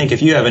 I mean, I think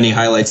if you have any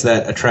highlights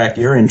that attract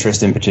your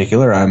interest in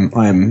particular,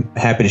 I'm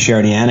happy to share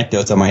any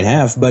anecdotes I might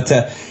have. But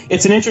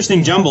it's an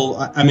interesting jumble.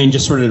 I mean,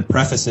 just sort of to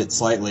preface it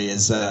slightly,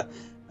 is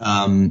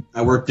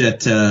I worked at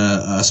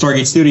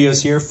Stargate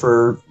Studios here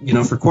for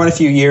quite a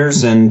few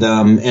years, and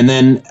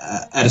then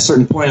at a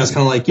certain point, I was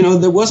kind of like,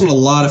 there wasn't a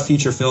lot of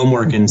feature film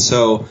work, and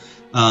so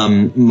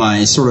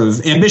my sort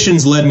of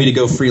ambitions led me to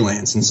go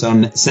freelance, and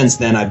so since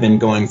then I've been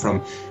going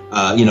from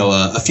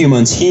a few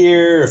months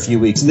here, a few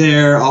weeks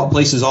there, all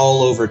places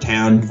all over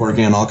town,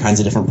 working on all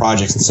kinds of different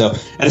projects, and so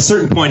at a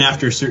certain point,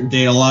 after a certain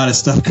day, a lot of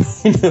stuff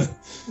kind of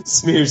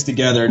smears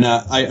together.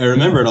 Now I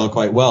remember it all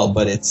quite well,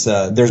 but it's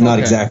there's not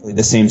Okay. exactly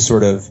the same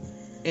sort of.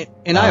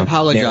 And I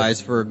apologize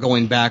for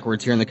going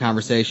backwards here in the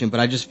conversation, but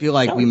I just feel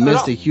like we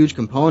missed a huge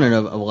component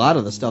of a lot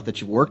of the stuff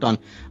that you worked on,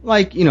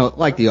 like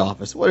The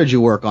Office. What did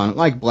you work on?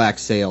 Like Black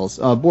Sails,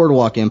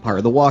 Boardwalk Empire,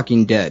 The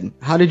Walking Dead.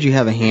 How did you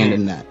have a hand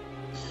in that?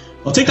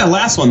 Well, take that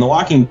last one. The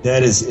Walking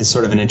Dead is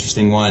sort of an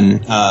interesting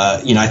one.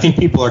 I think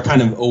people are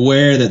kind of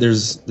aware that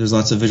there's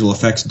lots of visual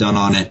effects done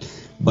on it,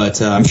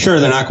 but I'm sure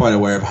they're not quite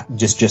aware of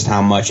just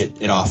how much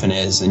it often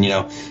is. And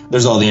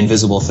there's all the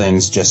invisible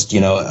things, just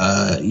the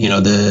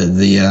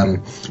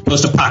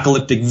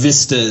post-apocalyptic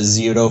vistas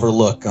you'd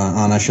overlook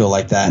on a show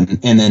like that,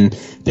 and then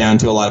down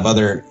to a lot of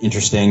other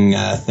interesting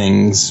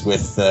things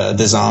with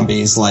the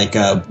zombies. Like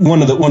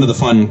one of the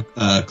fun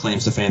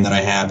claims to fame that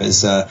I have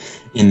is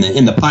in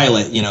the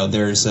pilot.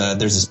 There's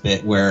this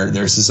bit where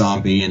there's a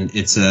zombie, and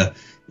it's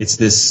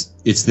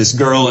this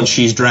girl, and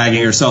she's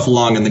dragging herself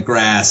along in the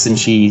grass, and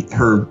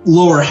her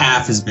lower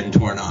half has been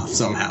torn off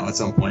somehow at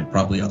some point,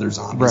 probably other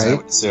zombies, I Right.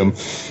 would assume.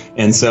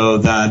 And so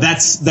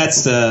that's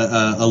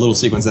a little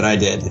sequence that I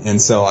did,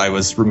 and so I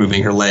was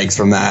removing her legs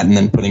from that, and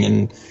then putting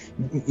in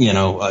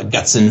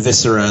guts and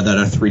viscera that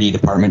a 3D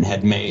department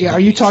had made. Yeah, are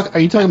you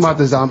talking about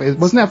the zombie?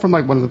 Wasn't that from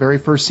like one of the very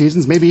first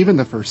seasons? Maybe even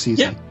the first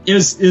season. Yeah, it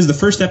was the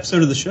first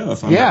episode of the show.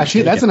 If I'm Yeah, not that's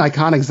mistaken. an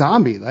iconic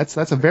zombie. That's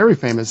a very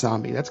famous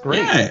zombie. That's great.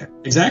 Yeah,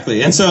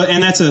 exactly. And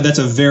that's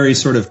a very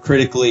sort of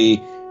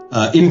critically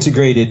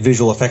integrated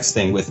visual effects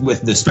thing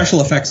with the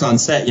special effects on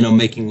set,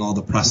 making all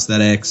the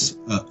prosthetics,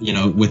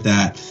 with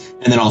that,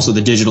 and then also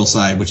the digital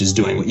side, which is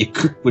doing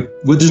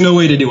what there's no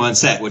way to do on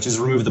set, which is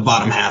remove the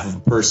bottom half of a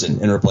person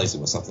and replace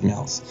it with something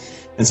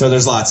else. And so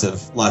there's lots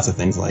of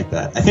things like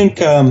that. I think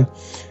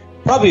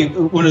probably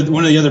one of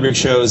the other big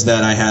shows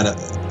that I had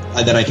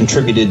that I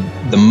contributed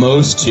the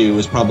most to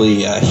was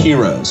probably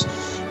Heroes,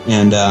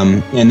 and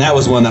that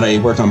was one that I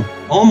worked on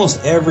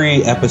almost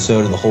every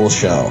episode of the whole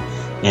show,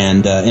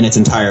 and in its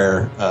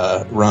entire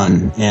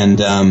run, and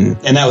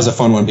that was a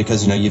fun one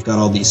because you've got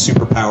all these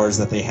superpowers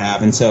that they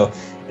have, and so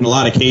in a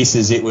lot of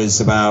cases it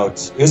was about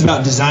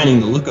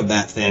designing the look of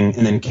that thing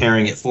and then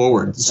carrying it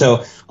forward.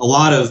 So a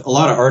lot of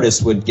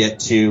artists would get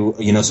to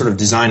sort of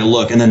design a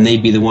look, and then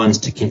they'd be the ones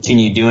to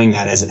continue doing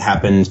that as it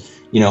happened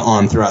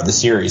on throughout the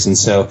series. And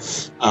so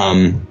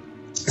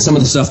some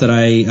of the stuff that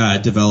I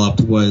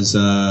developed was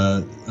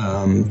the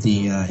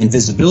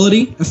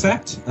invisibility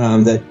effect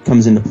that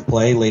comes into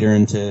play later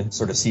into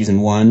sort of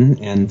season 1,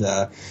 and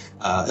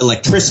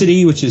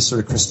electricity, which is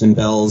sort of Kristen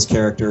Bell's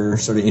character,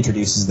 sort of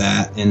introduces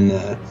that in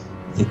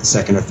I think the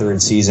second or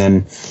third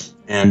season.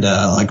 And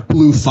like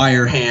blue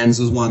fire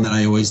hands was one that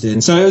I always did.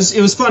 And so it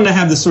was fun to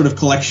have this sort of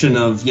collection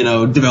of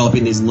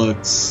developing these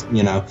looks,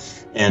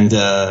 and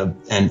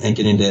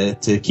getting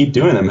to keep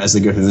doing them as they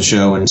go through the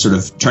show, and sort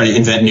of try to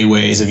invent new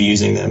ways of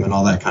using them and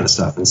all that kind of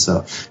stuff. And so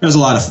that was a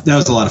lot of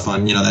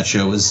fun. That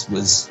show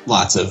was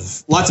lots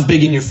of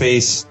big in your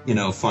face,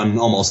 fun,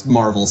 almost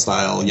Marvel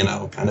style,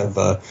 kind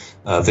of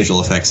visual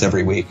effects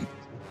every week.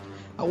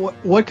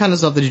 What kind of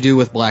stuff did you do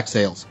with Black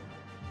Sails?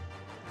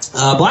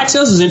 Black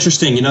Sails is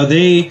interesting.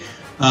 They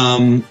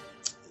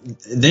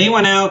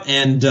went out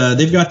and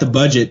they've got the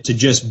budget to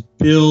just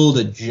build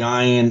a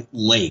giant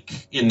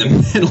lake in the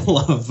middle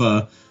of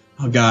oh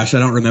gosh, I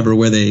don't remember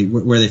where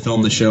they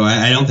filmed the show.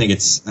 I don't think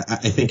it's. I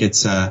think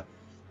it's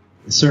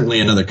certainly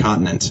another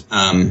continent.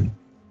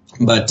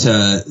 But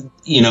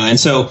and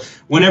so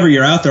whenever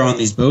you're out there on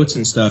these boats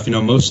and stuff,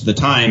 most of the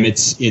time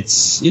it's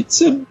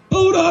a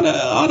boat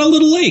on a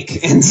little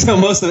lake, and so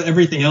most of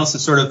everything else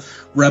is sort of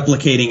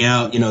replicating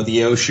out,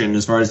 the ocean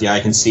as far as the eye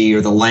can see,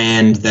 or the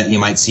land that you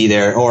might see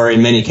there, or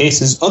in many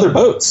cases other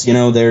boats.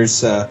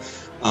 There's a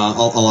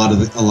lot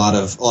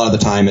of the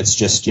time it's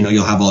just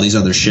you'll have all these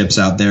other ships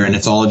out there, and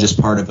it's all just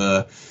part of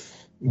a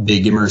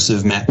big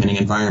immersive matte painting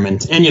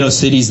environment. And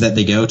cities that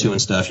they go to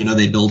and stuff,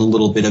 they build a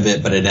little bit of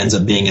it, but it ends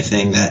up being a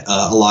thing that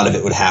a lot of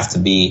it would have to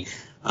be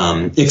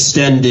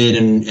extended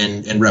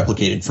and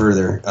replicated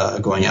further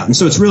going out. And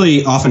so it's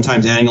really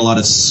oftentimes adding a lot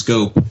of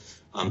scope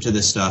to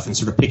this stuff, and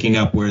sort of picking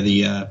up where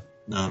the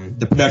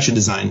production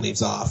design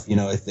leaves off.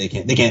 If they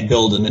can't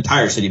build an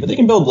entire city, but they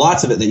can build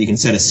lots of it that you can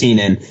set a scene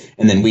in,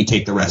 and then we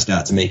take the rest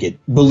out to make it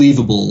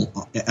believable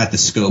at the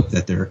scope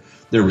that they're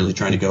really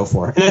trying to go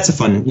for. And that's a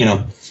fun,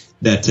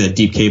 that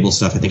deep cable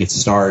stuff. I think it's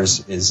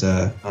Stars is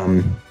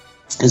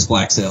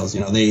Black Sails.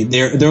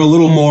 They're a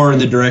little more in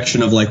the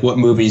direction of like what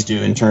movies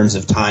do in terms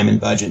of time and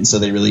budget, and so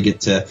they really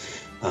get to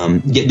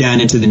get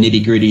down into the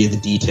nitty gritty of the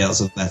details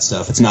of that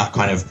stuff. It's not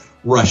kind of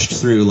rushed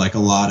through like a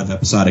lot of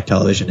episodic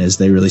television is.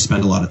 They really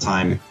spend a lot of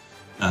time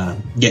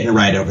getting it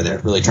right over there,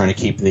 really trying to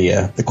keep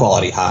the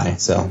quality high.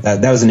 So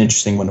that was an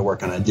interesting one to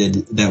work on.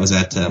 That was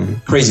at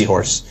Crazy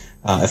Horse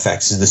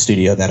Effects, is the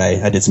studio that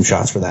I did some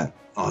shots for that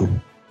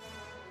on.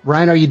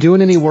 Ryan, are you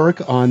doing any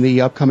work on the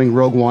upcoming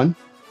Rogue One?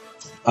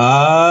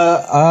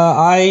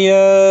 I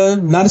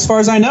not as far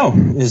as I know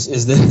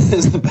is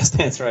the best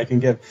answer I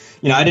can give.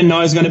 I didn't know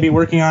I was going to be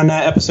working on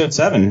episode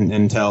 7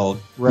 until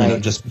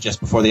just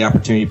before the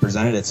opportunity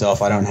presented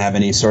itself. I don't have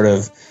any sort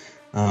of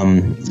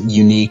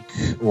unique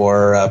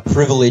or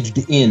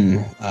privileged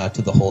in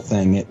to the whole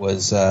thing. It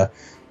was the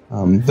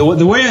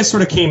way I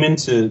sort of came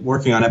into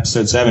working on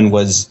episode 7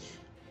 was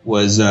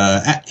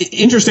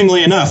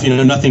interestingly enough,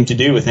 nothing to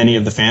do with any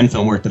of the fan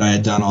film work that I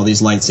had done, all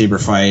these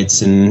lightsaber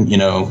fights, and,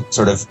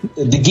 sort of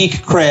the geek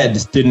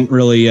cred didn't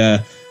really,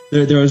 there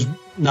was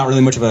not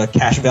really much of a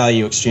cash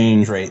value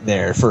exchange rate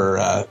there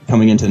for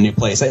coming into the new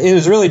place. It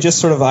was really just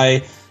sort of,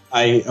 I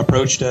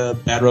approached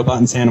Bad Robot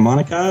in Santa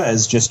Monica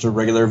as just a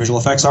regular visual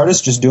effects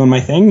artist, just doing my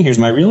thing. Here's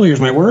my reel,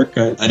 here's my work.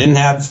 I didn't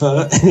have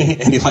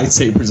any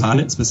lightsabers on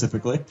it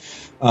specifically.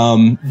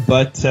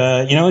 But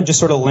just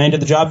sort of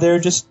landed the job there,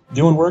 just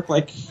doing work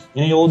like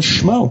any old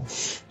schmo.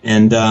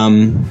 And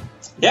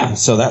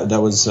so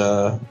that was,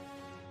 though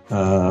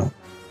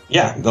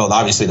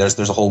obviously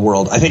there's a whole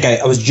world. I think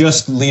I was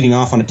just leading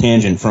off on a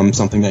tangent from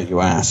something that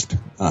you asked.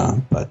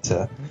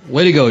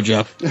 Way to go,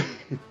 Jeff.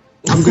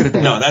 I'm good at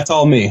that. No, that's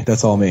all me.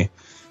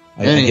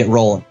 I get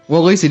rolling.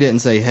 Well, at least he didn't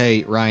say,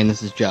 "Hey, Ryan,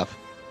 this is Jeff."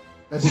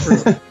 That's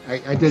true.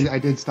 I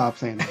did stop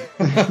saying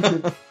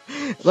that.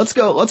 Let's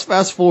go. Let's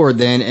fast forward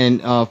then.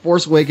 And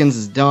Force Awakens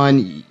is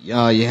done.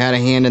 You had a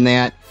hand in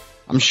that.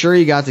 I'm sure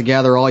you got to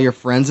gather all your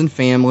friends and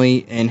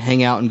family and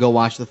hang out and go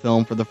watch the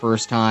film for the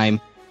first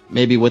time.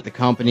 Maybe with the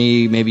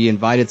company. Maybe you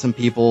invited some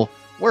people.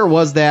 Where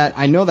was that?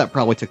 I know that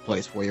probably took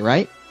place for you,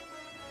 right?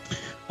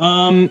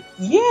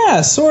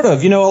 Yeah, sort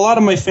of. You know, a lot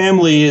of my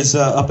family is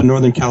up in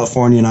Northern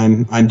California,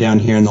 and I'm down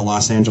here in the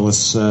Los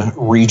Angeles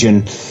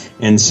region,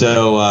 and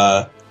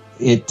so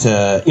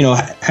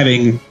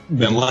having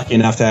been lucky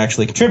enough to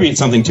actually contribute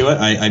something to it,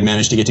 I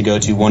managed to get to go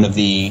to one of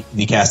the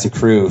cast and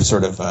crew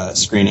sort of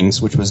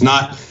screenings, which was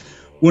not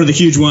one of the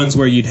huge ones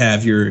where you'd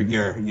have your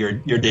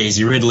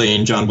Daisy Ridley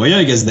and John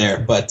Boyega's there,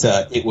 but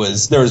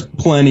there was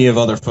plenty of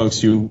other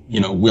folks who, you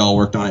know, we all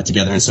worked on it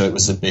together, and so it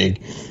was a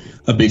big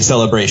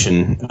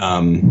celebration.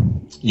 Where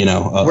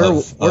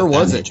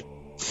was it?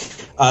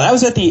 That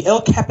was at the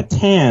El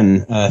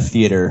Capitan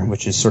Theater,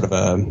 which is sort of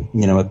a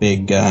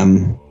big.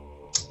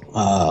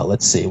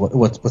 Let's see,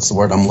 what's the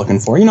word I'm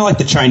looking for? You know, like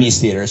the Chinese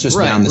theater. It's just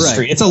down the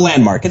street. It's a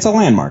landmark. It's a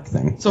landmark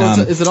thing. So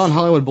is it on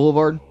Hollywood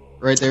Boulevard?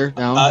 Right there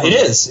down? It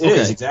is. It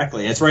is,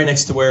 exactly. It's right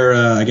next to where,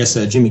 I guess,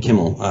 Jimmy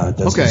Kimmel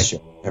does his show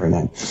every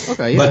night.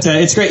 Okay, yeah. But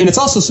it's great. And it's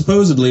also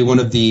supposedly one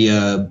of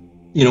the,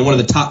 one of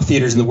the top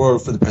theaters in the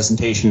world for the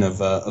presentation of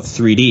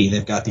 3D.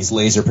 They've got these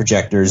laser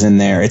projectors in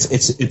there.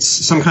 It's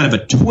some kind of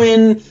a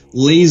twin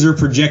laser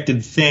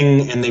projected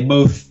thing, and they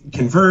both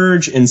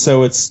converge. And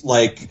so it's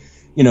like,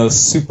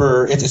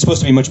 super, it's supposed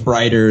to be much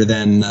brighter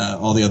than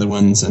all the other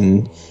ones.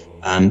 The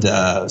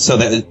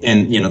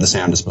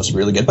sound is supposed to be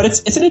really good, but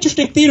it's an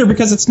interesting theater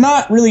because it's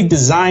not really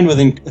designed with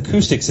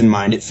acoustics in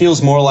mind. It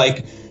feels more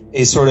like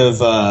a sort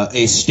of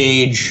a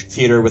stage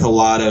theater with a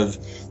lot of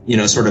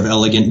sort of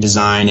elegant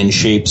design and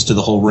shapes to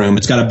the whole room.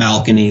 It's got a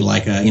balcony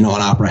like an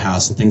opera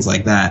house and things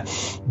like that.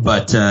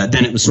 But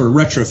then it was sort of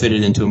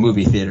retrofitted into a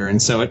movie theater,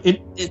 and so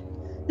it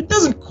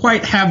doesn't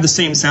quite have the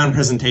same sound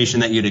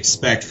presentation that you'd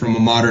expect from a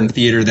modern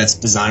theater that's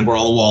designed where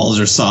all the walls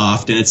are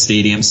soft and it's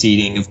stadium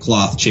seating of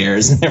cloth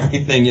chairs and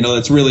everything.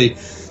 It's really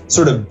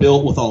sort of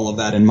built with all of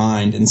that in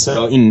mind. And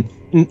so in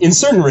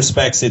certain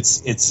respects,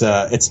 it's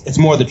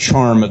more the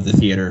charm of the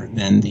theater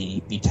than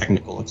the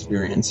technical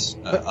experience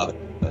of it.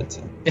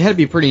 But it had to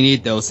be pretty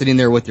neat though, sitting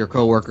there with your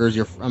coworkers.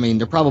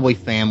 They're probably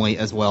family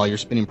as well. You're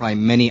spending probably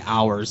many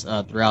hours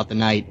throughout the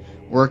night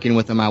working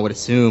with them, I would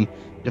assume.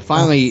 To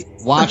finally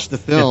watch the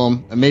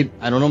film, maybe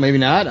I don't know, maybe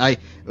not.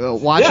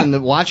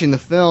 Watching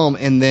the film,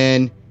 and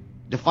then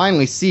to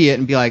finally see it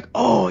and be like,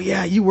 "Oh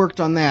yeah, you worked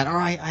on that. All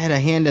right, I had a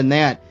hand in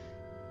that."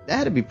 That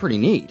had to be pretty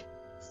neat.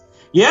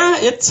 Yeah,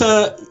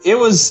 it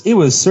was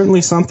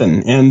certainly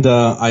something, and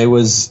I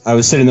was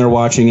sitting there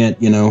watching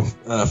it,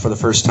 for the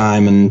first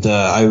time, and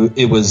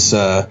it was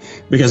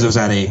because it was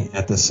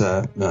at this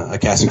a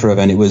cast and crew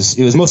event. It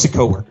was mostly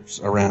coworkers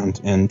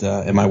around, and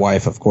my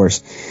wife, of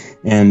course,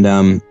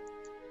 and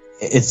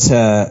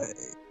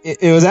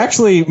it was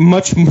actually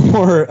much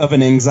more of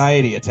an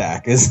anxiety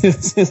attack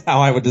is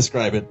how I would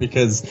describe it,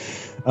 because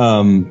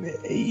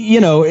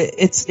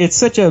it's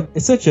such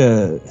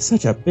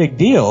a big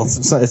deal.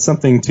 It's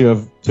something to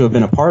have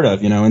been a part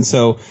of, and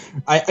so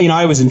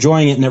I was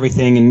enjoying it and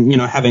everything, and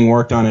having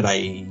worked on it,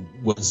 I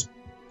was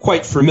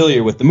quite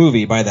familiar with the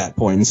movie by that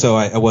point, and so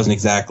I wasn't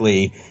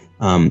exactly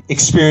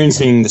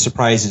experiencing the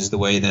surprises the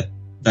way that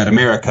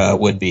America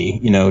would be,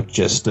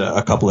 just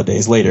a couple of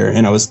days later.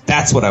 And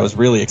that's what I was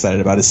really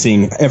excited about, is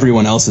seeing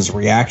everyone else's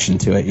reaction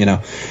to it,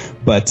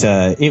 But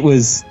it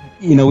was,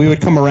 we would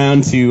come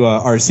around to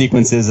our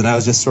sequences, and I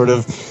was just sort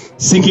of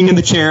sinking in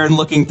the chair and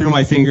looking through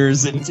my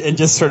fingers and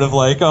just sort of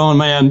like, oh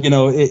man,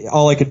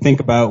 all I could think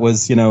about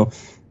was,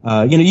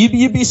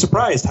 you'd be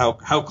surprised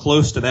how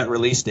close to that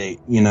release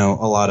date, a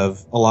lot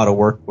of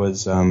work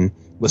was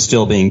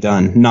still being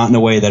done, not in a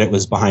way that it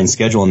was behind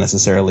schedule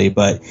necessarily,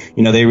 but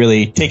they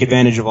really take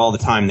advantage of all the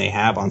time they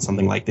have on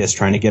something like this,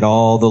 trying to get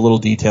all the little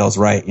details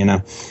right,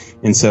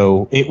 and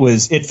so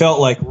it felt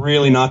like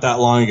really not that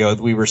long ago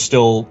that we were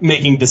still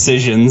making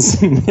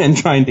decisions and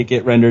trying to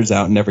get renders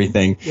out and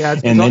everything. Yeah,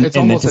 it's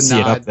almost a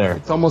nod.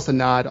 It's almost a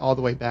nod all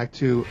the way back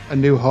to A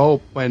New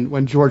Hope,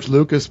 when George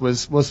Lucas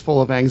was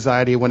full of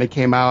anxiety when it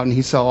came out, and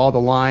he saw all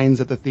the lines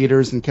at the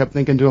theaters and kept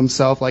thinking to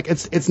himself, like,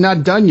 it's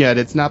not done yet,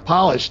 it's not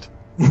polished.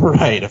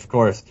 Right, of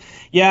course.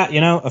 Yeah,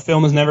 a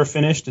film is never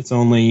finished; it's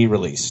only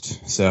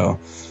released. So,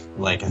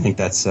 I think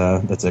that's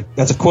a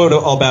quote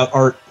all about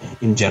art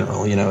in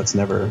general. It's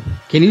never.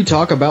 Can you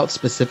talk about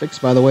specifics,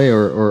 by the way,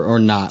 or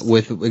not,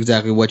 with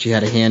exactly what you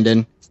had a hand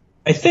in?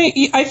 I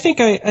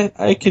think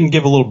I can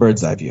give a little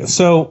bird's eye view.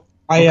 So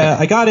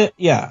I got it.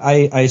 Yeah,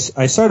 I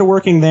started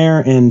working there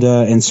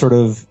and sort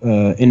of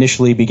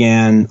initially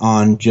began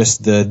on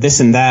just the this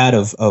and that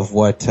of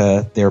what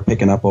they were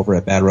picking up over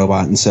at Bad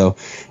Robot, and so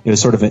it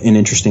was sort of an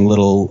interesting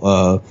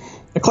little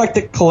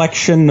eclectic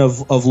collection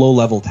of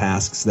low-level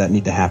tasks that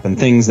need to happen,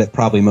 things that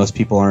probably most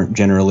people aren't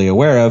generally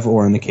aware of,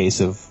 or in the case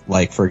of,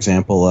 like, for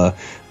example,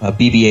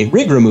 BB-8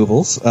 rig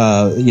removals,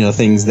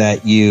 things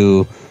that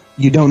you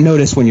don't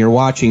notice when you're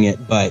watching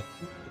it, but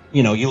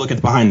you look at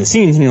the behind the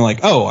scenes and you're like,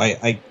 oh,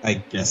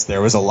 I guess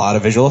there was a lot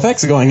of visual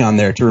effects going on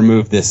there to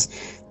remove this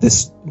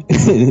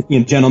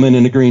gentleman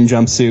in a green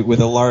jumpsuit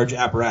with a large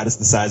apparatus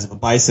the size of a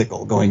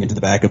bicycle going into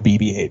the back of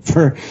BB-8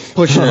 for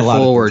pushing it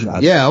forward.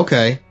 Yeah,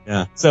 okay.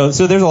 Yeah. So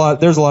there's a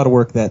lot of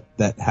work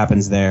that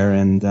happens there,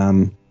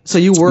 and so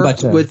you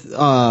worked with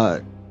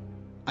I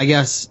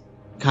guess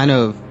kind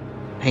of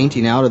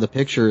painting out of the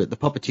picture the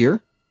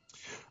puppeteer?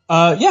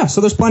 Yeah,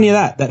 so there's plenty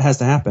of that has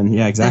to happen.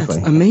 Yeah, exactly.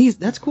 That's amazing.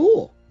 That's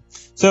cool.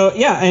 So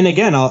yeah, and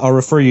again, I'll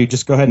refer you.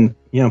 Just go ahead and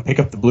pick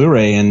up the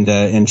Blu-ray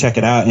and check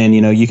it out, and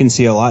you can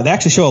see a lot. They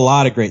actually show a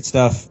lot of great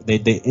stuff.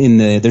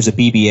 There's a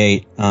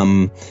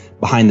BB-8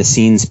 behind the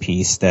scenes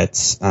piece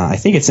that's I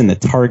think it's in the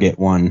Target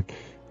one,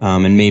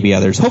 and maybe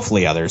others.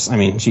 Hopefully others. I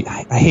mean,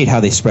 I hate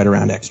how they spread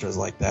around extras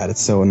like that.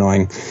 It's so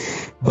annoying.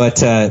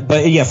 But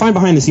yeah, find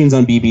behind the scenes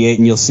on BB-8,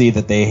 and you'll see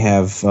that they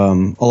have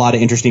a lot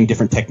of interesting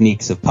different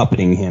techniques of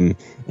puppeting him,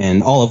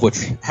 and all of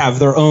which have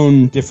their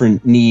own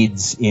different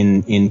needs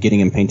in getting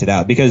him painted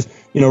out. Because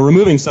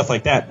removing stuff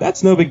like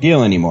that's no big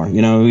deal anymore.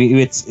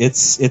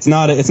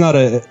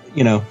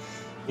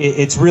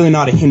 It's really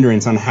not a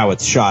hindrance on how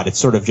it's shot. It's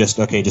sort of just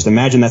just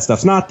imagine that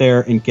stuff's not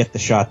there and get the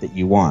shot that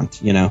you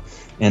want.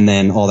 And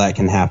then all that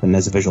can happen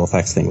as a visual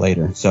effects thing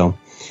later. So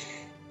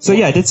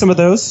yeah, I did some of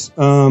those.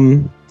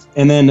 And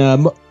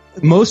then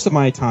most of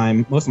my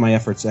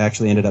efforts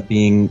actually ended up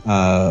being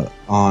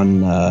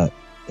on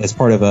as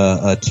part of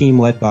a team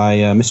led by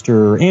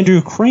Mr.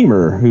 Andrew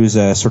Kramer, who's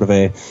sort of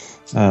a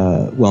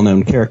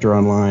well-known character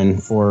online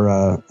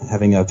for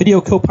having a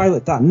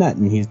videocopilot.net,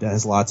 and he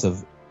has lots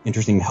of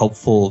interesting,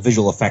 helpful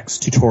visual effects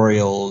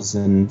tutorials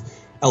and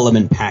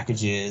element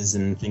packages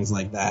and things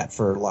like that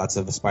for lots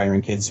of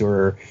aspiring kids who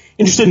are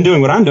interested in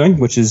doing what I'm doing,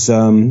 which is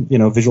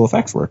visual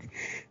effects work.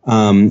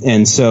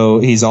 And so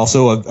he's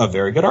also a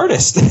very good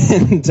artist,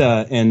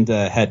 and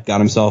had got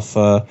himself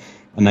a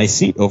nice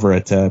seat over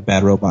at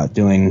Bad Robot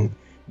doing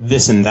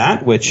this and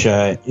that, which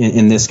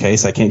in this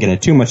case I can't get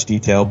into too much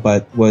detail,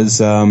 but was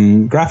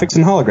graphics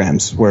and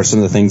holograms were some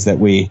of the things that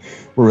we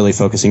were really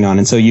focusing on.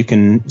 And so you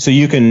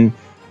can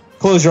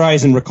close your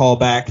eyes and recall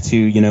back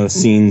to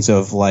scenes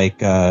of like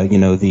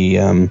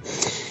the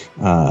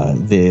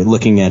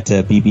looking at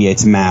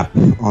BB-8's map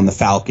on the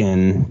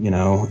Falcon,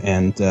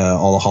 and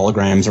all the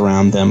holograms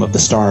around them of the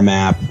star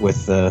map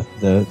with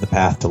the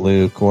path to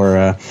Luke,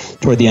 or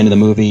toward the end of the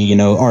movie,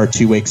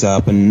 R2 wakes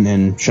up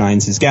and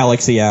shines his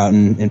galaxy out,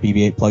 and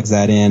BB-8 plugs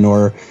that in,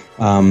 or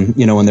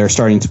when they're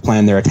starting to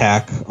plan their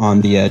attack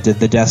on the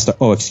Death Star,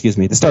 the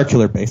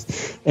Starkiller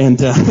base, and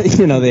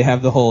they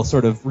have the whole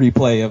sort of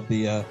replay of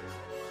the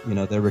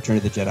the Return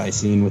of the Jedi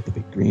scene with the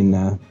big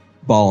green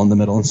ball in the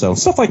middle, and so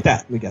stuff like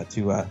that we got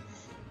to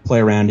play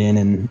around in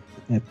and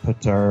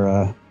put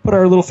our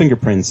little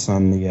fingerprints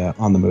on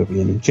the movie.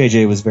 And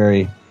JJ was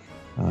very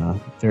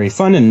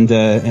fun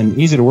and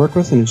easy to work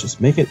with, and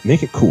just make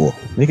it cool,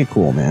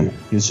 man.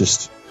 He was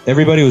just,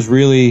 everybody was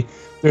really,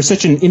 there's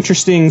such an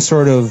interesting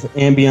sort of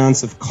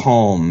ambiance of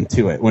calm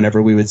to it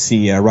whenever we would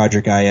see Roger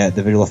Guyette,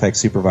 the visual effects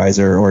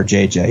supervisor, or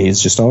JJ. He's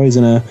just always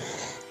in a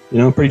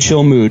pretty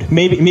chill mood.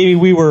 Maybe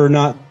we were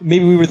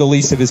the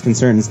least of his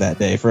concerns that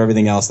day for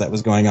everything else that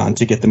was going on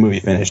to get the movie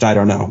finished. I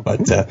don't know,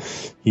 but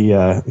he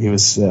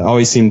was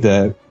always seemed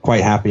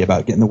quite happy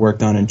about getting the work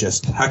done, and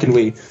just how can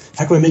we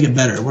make it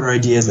better? What are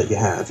ideas that you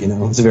have?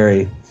 It's a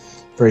very,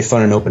 very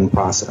fun and open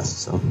process.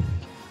 So,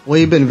 well,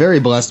 you've been very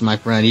blessed, my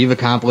friend. You've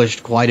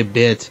accomplished quite a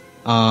bit,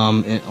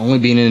 only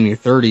being in your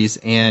 30s.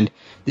 And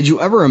did you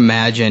ever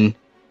imagine,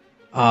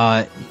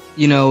 at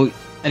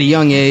a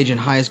young age in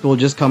high school,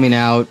 just coming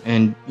out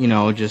and,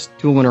 just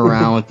tooling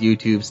around with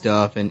YouTube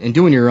stuff and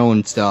doing your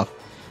own stuff,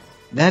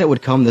 that it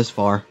would come this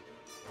far?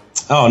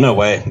 Oh, no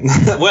way.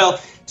 Well,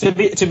 to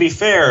be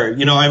fair,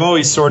 I've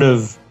always sort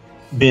of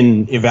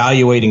been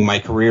evaluating my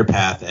career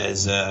path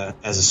as a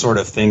sort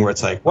of thing where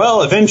it's like,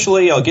 well,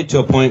 eventually I'll get to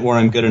a point where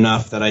I'm good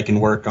enough that I can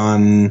work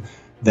on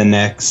the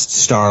next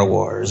Star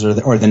Wars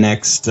or the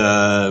next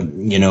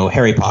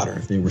Harry Potter,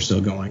 if they were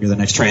still going, or the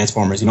next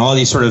Transformers, all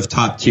these sort of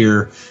top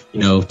tier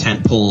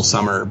tentpole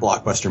summer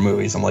blockbuster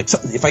movies. I'm like,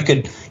 if I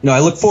could, I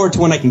look forward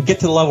to when I can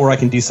get to the level where I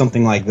can do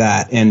something like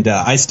that. And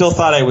I still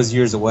thought I was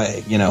years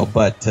away,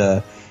 but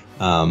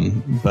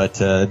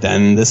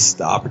then this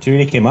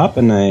opportunity came up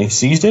and I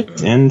seized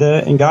it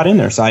and got in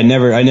there. So I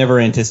never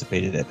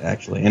anticipated it,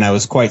 actually, and I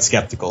was quite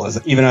skeptical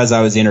even as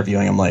I was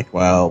interviewing. I'm like,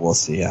 well, we'll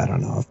see. I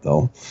don't know if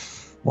they'll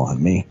want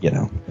me,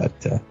 but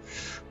it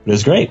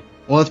was great.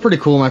 Well, it's pretty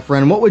cool, my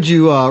friend. What would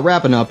you,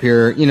 wrapping up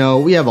here,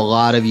 we have a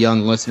lot of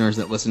young listeners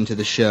that listen to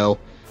the show,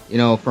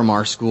 from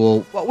our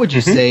school. What would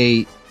you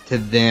say to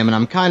them? And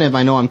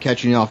I know I'm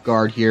catching you off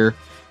guard here,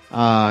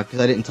 because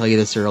I didn't tell you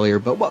this earlier,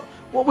 but what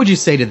would you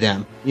say to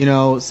them?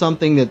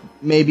 Something that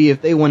maybe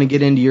if they want to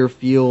get into your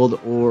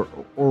field or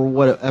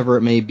whatever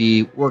it may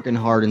be, working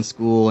hard in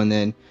school and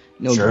then,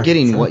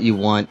 getting what you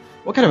want,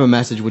 what kind of a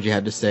message would you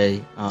have to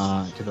say,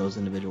 to those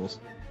individuals?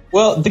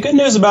 Well, the good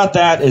news about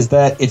that is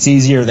that it's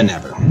easier than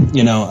ever.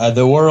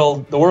 The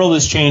world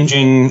is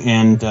changing,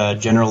 and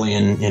generally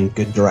in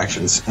good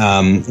directions.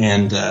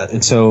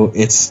 And so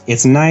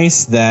it's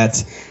nice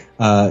that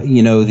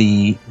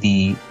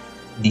the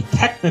the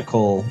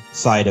technical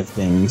side of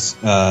things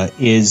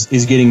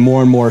is getting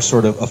more and more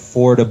sort of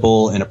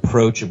affordable and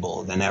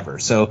approachable than ever.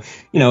 So,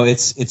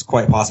 it's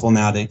quite possible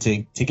now to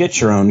get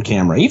your own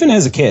camera, even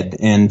as a kid,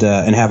 and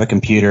have a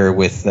computer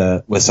with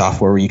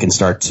software where you can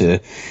start to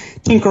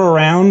tinker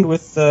around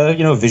with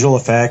visual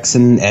effects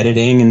and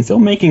editing and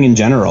filmmaking in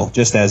general,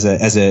 just as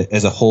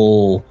a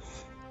whole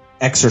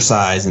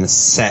exercise and a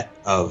set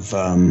of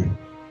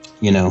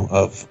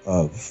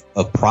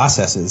of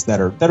processes that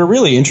are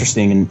really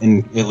interesting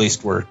and at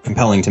least were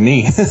compelling to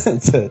me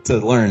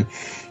to learn.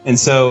 And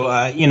so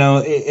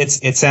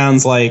it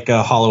sounds like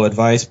hollow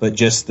advice, but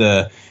just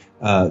the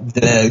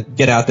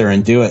get out there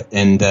and do it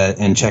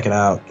and check it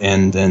out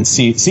and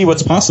see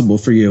what's possible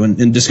for you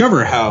and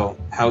discover how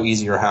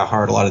easy or how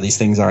hard a lot of these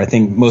things are. I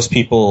think most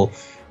people,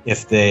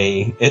 if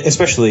they,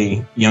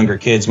 especially younger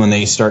kids, when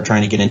they start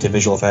trying to get into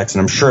visual effects,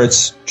 and I'm sure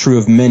it's true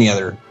of many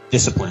other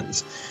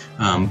disciplines,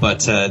 but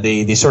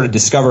they sort of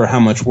discover how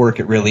much work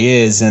it really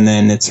is, and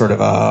then it's sort of,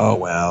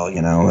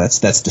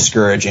 that's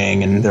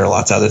discouraging, and there are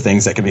lots of other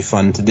things that can be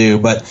fun to do.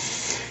 But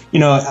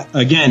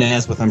again,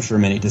 as with I'm sure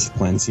many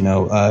disciplines,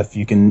 if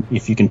you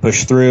can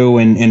push through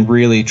and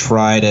really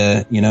try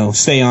to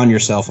stay on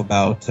yourself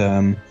about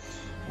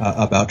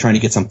trying to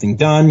get something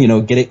done,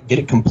 get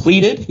it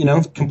completed,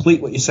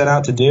 complete what you set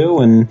out to do,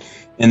 and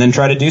then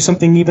try to do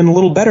something even a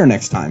little better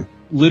next time.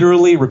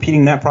 Literally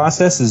repeating that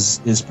process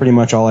is pretty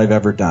much all I've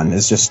ever done,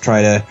 is just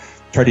try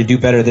to do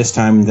better this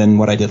time than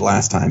what I did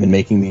last time, and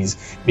making these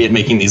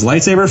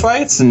lightsaber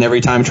fights, and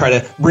every time try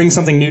to bring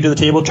something new to the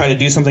table, try to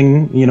do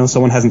something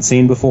someone hasn't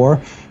seen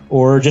before,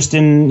 or just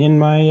in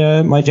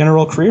my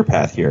general career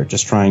path here,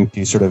 just trying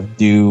to sort of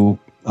do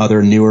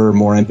other newer,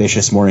 more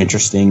ambitious, more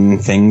interesting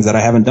things that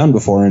I haven't done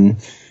before, and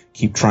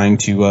keep trying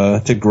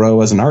to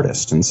grow as an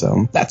artist. And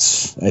so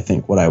that's, I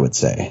think, what I would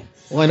say.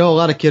 Well, I know a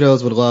lot of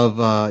kiddos would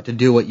love to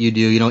do what you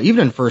do. Even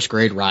in first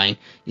grade, Ryan,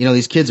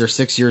 these kids are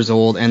 6 years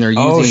old, and they're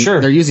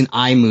using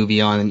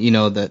iMovie on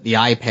the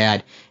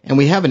iPad. And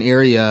we have an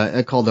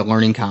area called the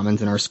Learning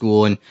Commons in our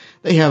school, and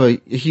they have a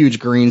huge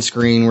green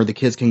screen where the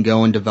kids can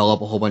go and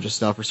develop a whole bunch of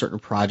stuff for certain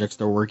projects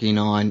they're working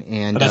on.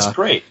 And that's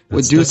great.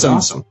 That's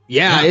awesome.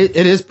 Yeah, it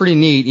is pretty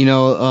neat.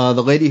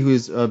 The lady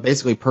who's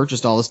basically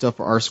purchased all this stuff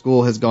for our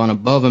school has gone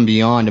above and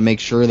beyond to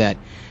make sure that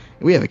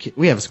we have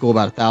a school of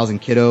about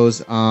 1,000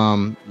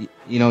 kiddos,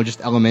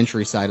 just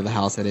elementary side of the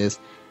house, that is.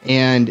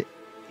 And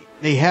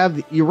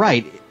you're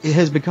right, it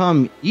has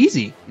become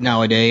easy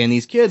nowadays, and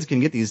these kids can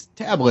get these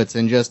tablets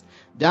and just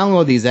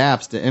download these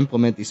apps to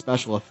implement these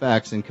special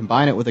effects and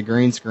combine it with a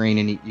green screen,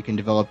 and you can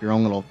develop your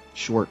own little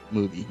short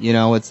movie.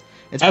 It's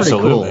pretty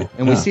cool.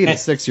 And we see it at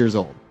 6 years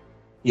old.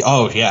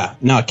 Oh yeah,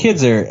 no,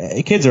 kids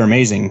are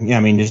amazing. Yeah, I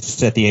mean,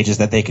 just at the ages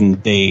that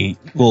they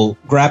will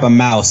grab a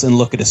mouse and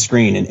look at a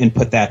screen and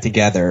put that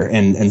together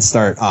and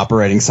start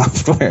operating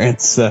software.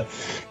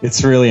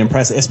 It's really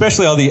impressive.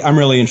 Especially I'm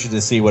really interested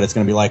to see what it's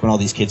going to be like when all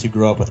these kids who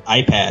grew up with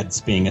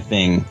iPads being a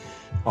thing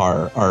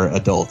are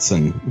adults,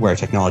 and where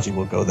technology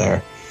will go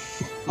there.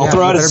 I'll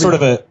throw out as sort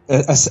of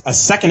a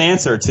second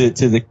answer to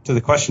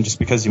the question, just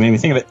because you made me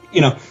think of it.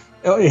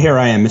 Here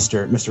I am,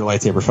 Mr.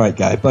 Lightsaber Fight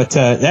Guy, but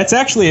that's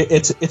actually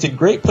it's a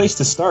great place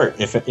to start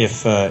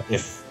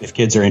if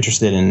kids are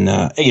interested in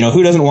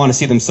who doesn't want to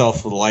see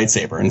themselves with a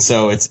lightsaber, and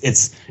so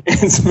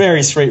it's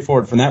very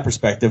straightforward from that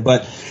perspective,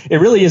 but it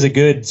really is a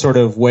good sort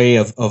of way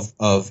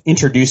of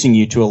introducing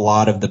you to a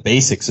lot of the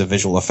basics of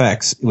visual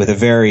effects with a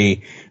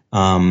very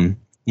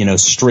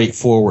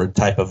straightforward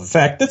type of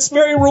effect that's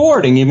very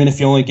rewarding, even if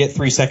you only get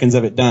 3 seconds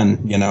of it done,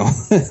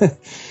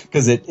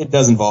 because it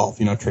does involve,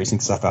 tracing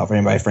stuff out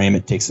frame by frame.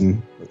 It's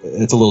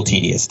a little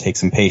tedious, it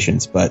takes some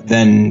patience, but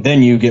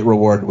then you get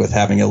rewarded with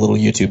having a little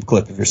YouTube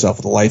clip of yourself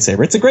with a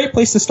lightsaber. It's a great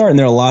place to start, and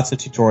there are lots of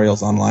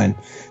tutorials online.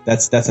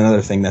 That's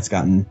another thing that's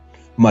gotten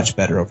much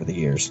better over the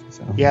years.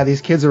 So. Yeah, these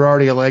kids are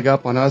already a leg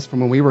up on us from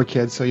when we were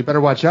kids, so you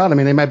better watch out. I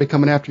mean, they might be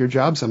coming after your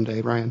job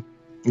someday, Ryan.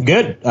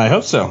 Good. I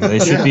hope so. They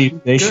should be.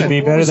 They should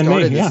be better than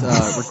me.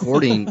 This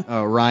recording,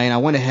 Ryan, I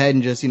went ahead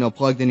and just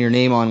plugged in your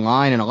name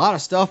online, and a lot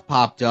of stuff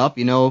popped up.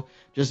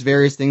 Just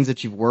various things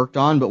that you've worked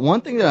on. But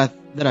one thing that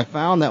I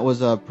found that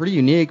was pretty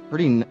unique,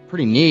 pretty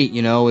neat,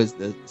 is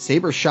the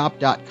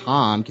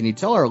sabershop.com. Can you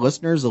tell our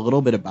listeners a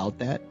little bit about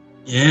that?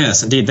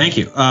 Yes, indeed. Thank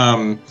you.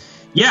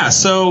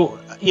 So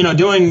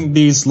doing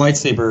these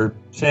lightsaber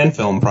fan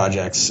film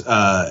projects,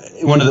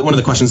 one of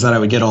the questions that I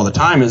would get all the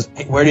time is,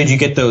 hey, where did you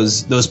get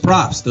those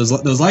props, those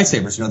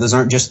lightsabers? those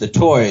aren't just the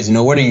toys.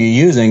 What are you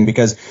using?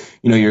 Because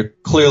you're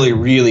clearly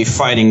really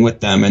fighting with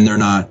them, and they're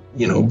not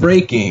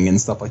breaking and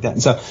stuff like that.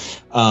 And so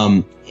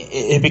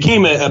it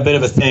became a bit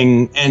of a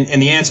thing,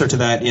 and the answer to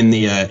that in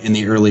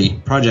the early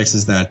projects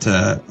is that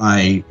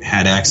I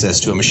had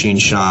access to a machine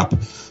shop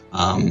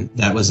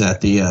that was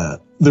at the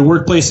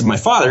workplace of my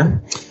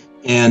father,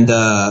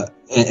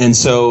 and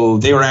so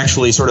they were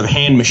actually sort of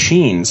hand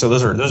machined. So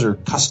those are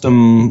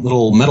custom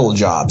little metal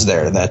jobs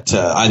there that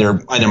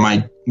either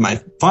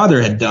my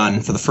father had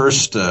done for the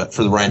first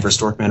for the Ryan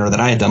vs. Dorkman, or that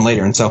I had done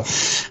later. And so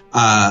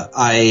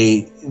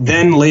I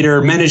then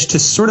later managed to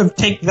sort of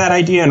take that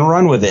idea and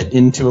run with it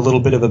into a little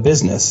bit of a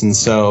business. And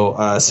so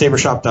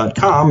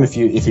sabershop.com, if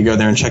you go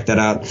there and check that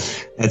out,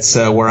 it's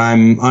where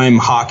I'm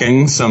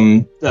hawking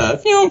some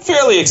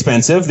fairly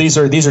expensive. These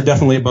are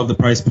definitely above the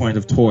price point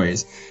of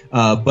toys,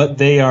 but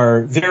they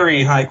are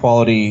very high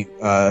quality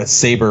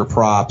saber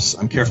props.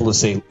 I'm careful to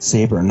say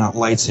saber, not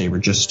lightsaber,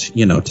 just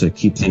to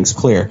keep things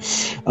clear.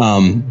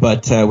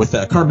 But with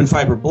carbon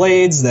fiber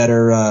blades that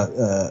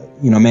are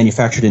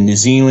manufactured in New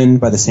Zealand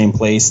by the same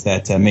place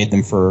that made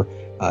them for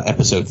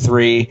episode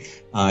 3.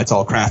 It's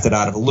all crafted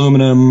out of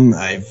aluminum.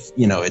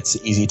 It's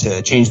easy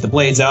to change the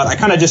blades out. I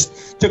kind of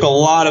just took a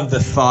lot of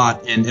the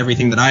thought and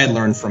everything that I had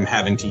learned from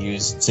having to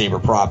use saber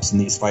props in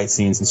these fight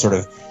scenes and sort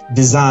of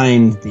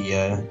designed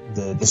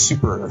the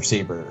super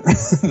saber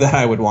that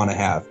I would want to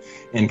have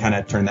and kind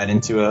of turned that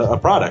into a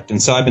product.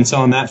 And so I've been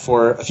selling that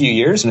for a few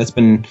years, and it's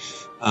been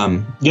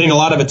getting a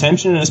lot of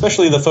attention, and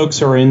especially the folks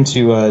who are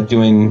into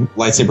doing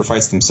lightsaber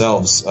fights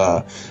themselves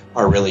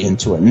are really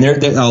into it.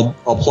 And I'll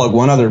plug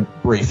one other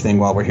brief thing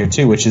while we're here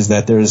too, which is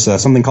that there's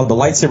something called the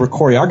Lightsaber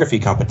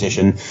Choreography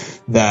Competition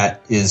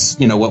that is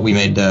what we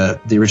made the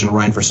original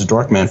Ryan vs.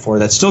 Dorkman for.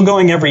 That's still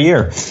going every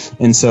year,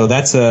 and so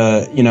that's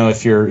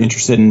if you're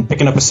interested in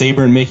picking up a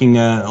saber and making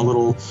a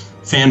little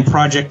fan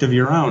project of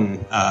your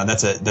own,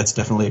 that's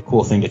definitely a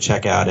cool thing to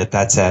check out.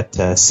 That's at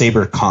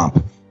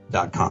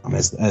sabercomp.com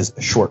as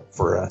short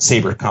for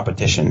saber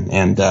competition.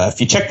 And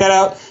if you check that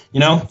out,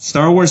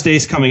 Star Wars Day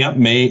is coming up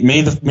May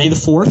the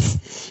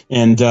 4th,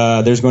 and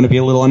there's going to be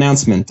a little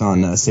announcement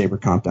on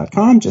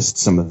sabercomp.com, just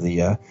some of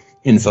the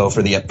info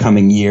for the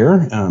upcoming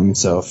year.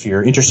 So if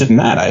you're interested in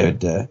that, I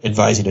would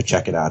advise you to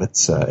check it out.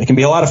 It can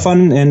be a lot of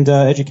fun and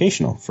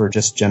educational for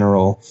just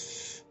general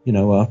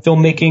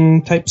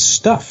filmmaking type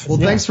stuff. Well,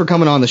 thanks for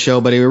coming on the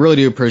show, buddy. We really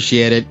do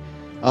appreciate it.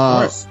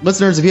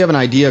 Listeners, if you have an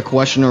idea,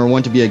 question, or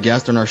want to be a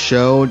guest on our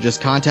show,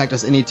 just contact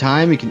us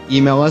anytime. You can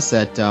email us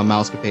at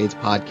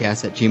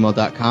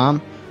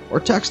mousecapadespodcast@gmail.com or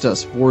text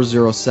us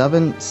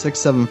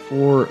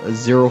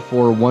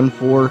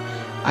 407-674-0414.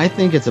 I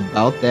think it's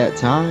about that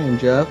time,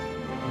 Jeff.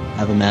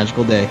 Have a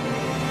magical day.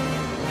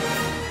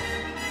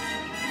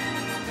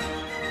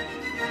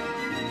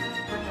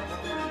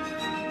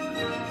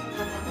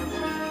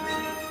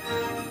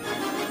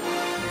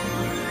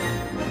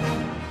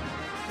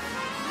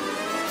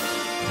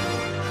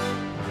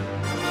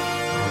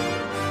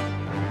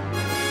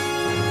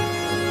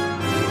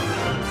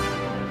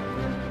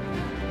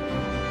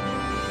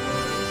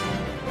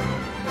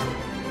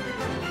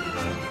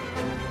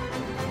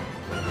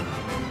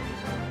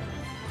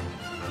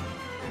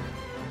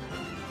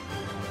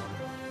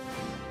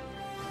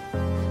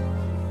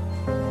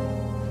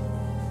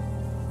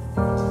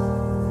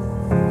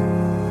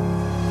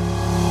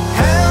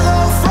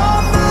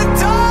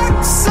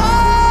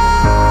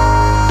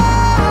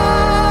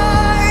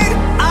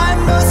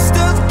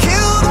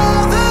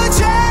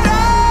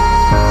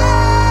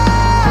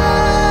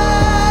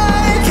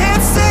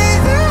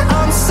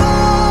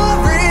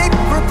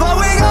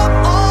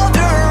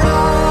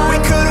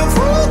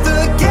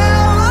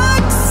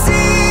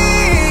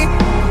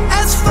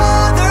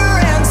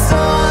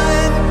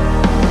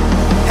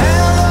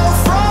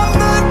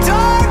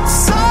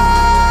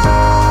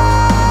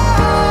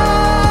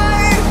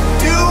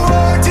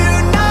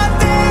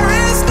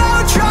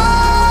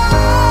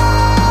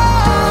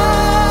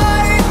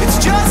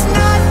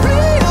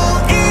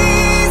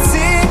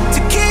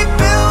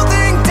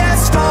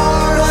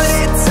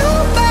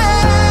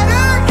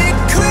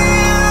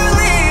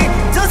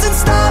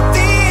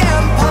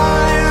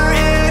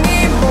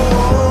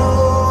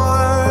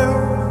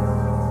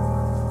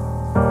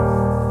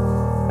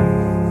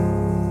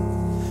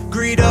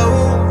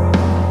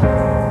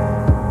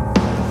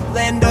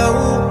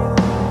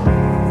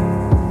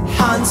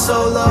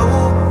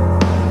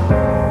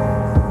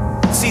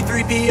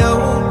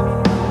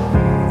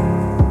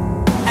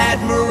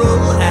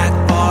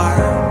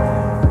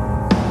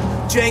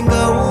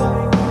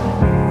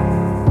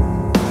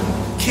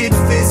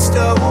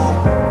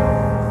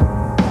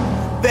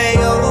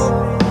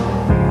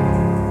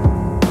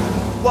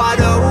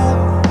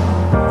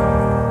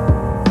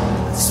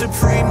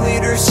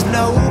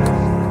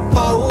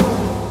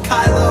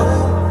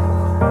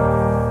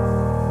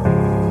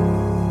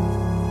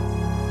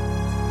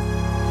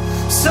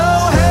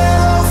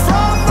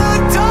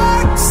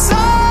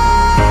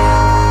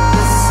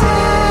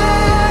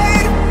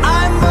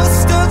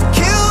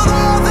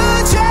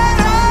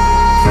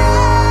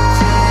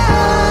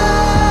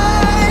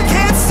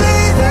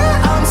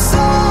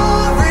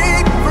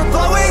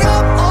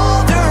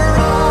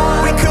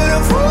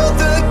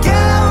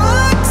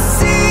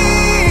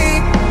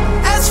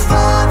 As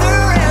father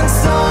and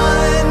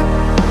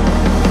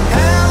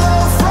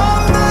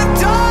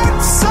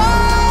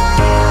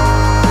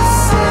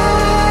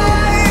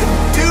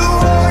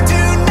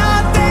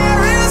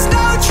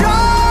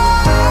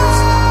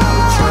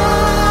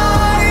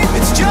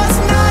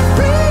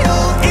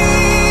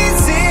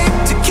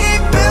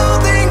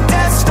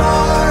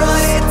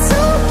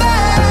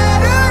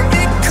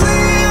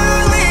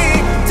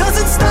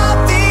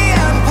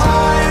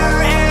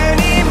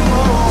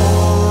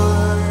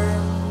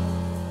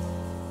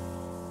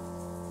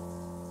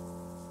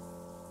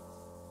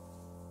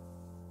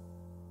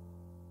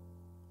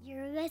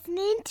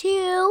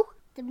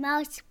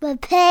Mouse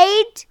with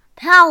Page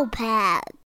Power Pad.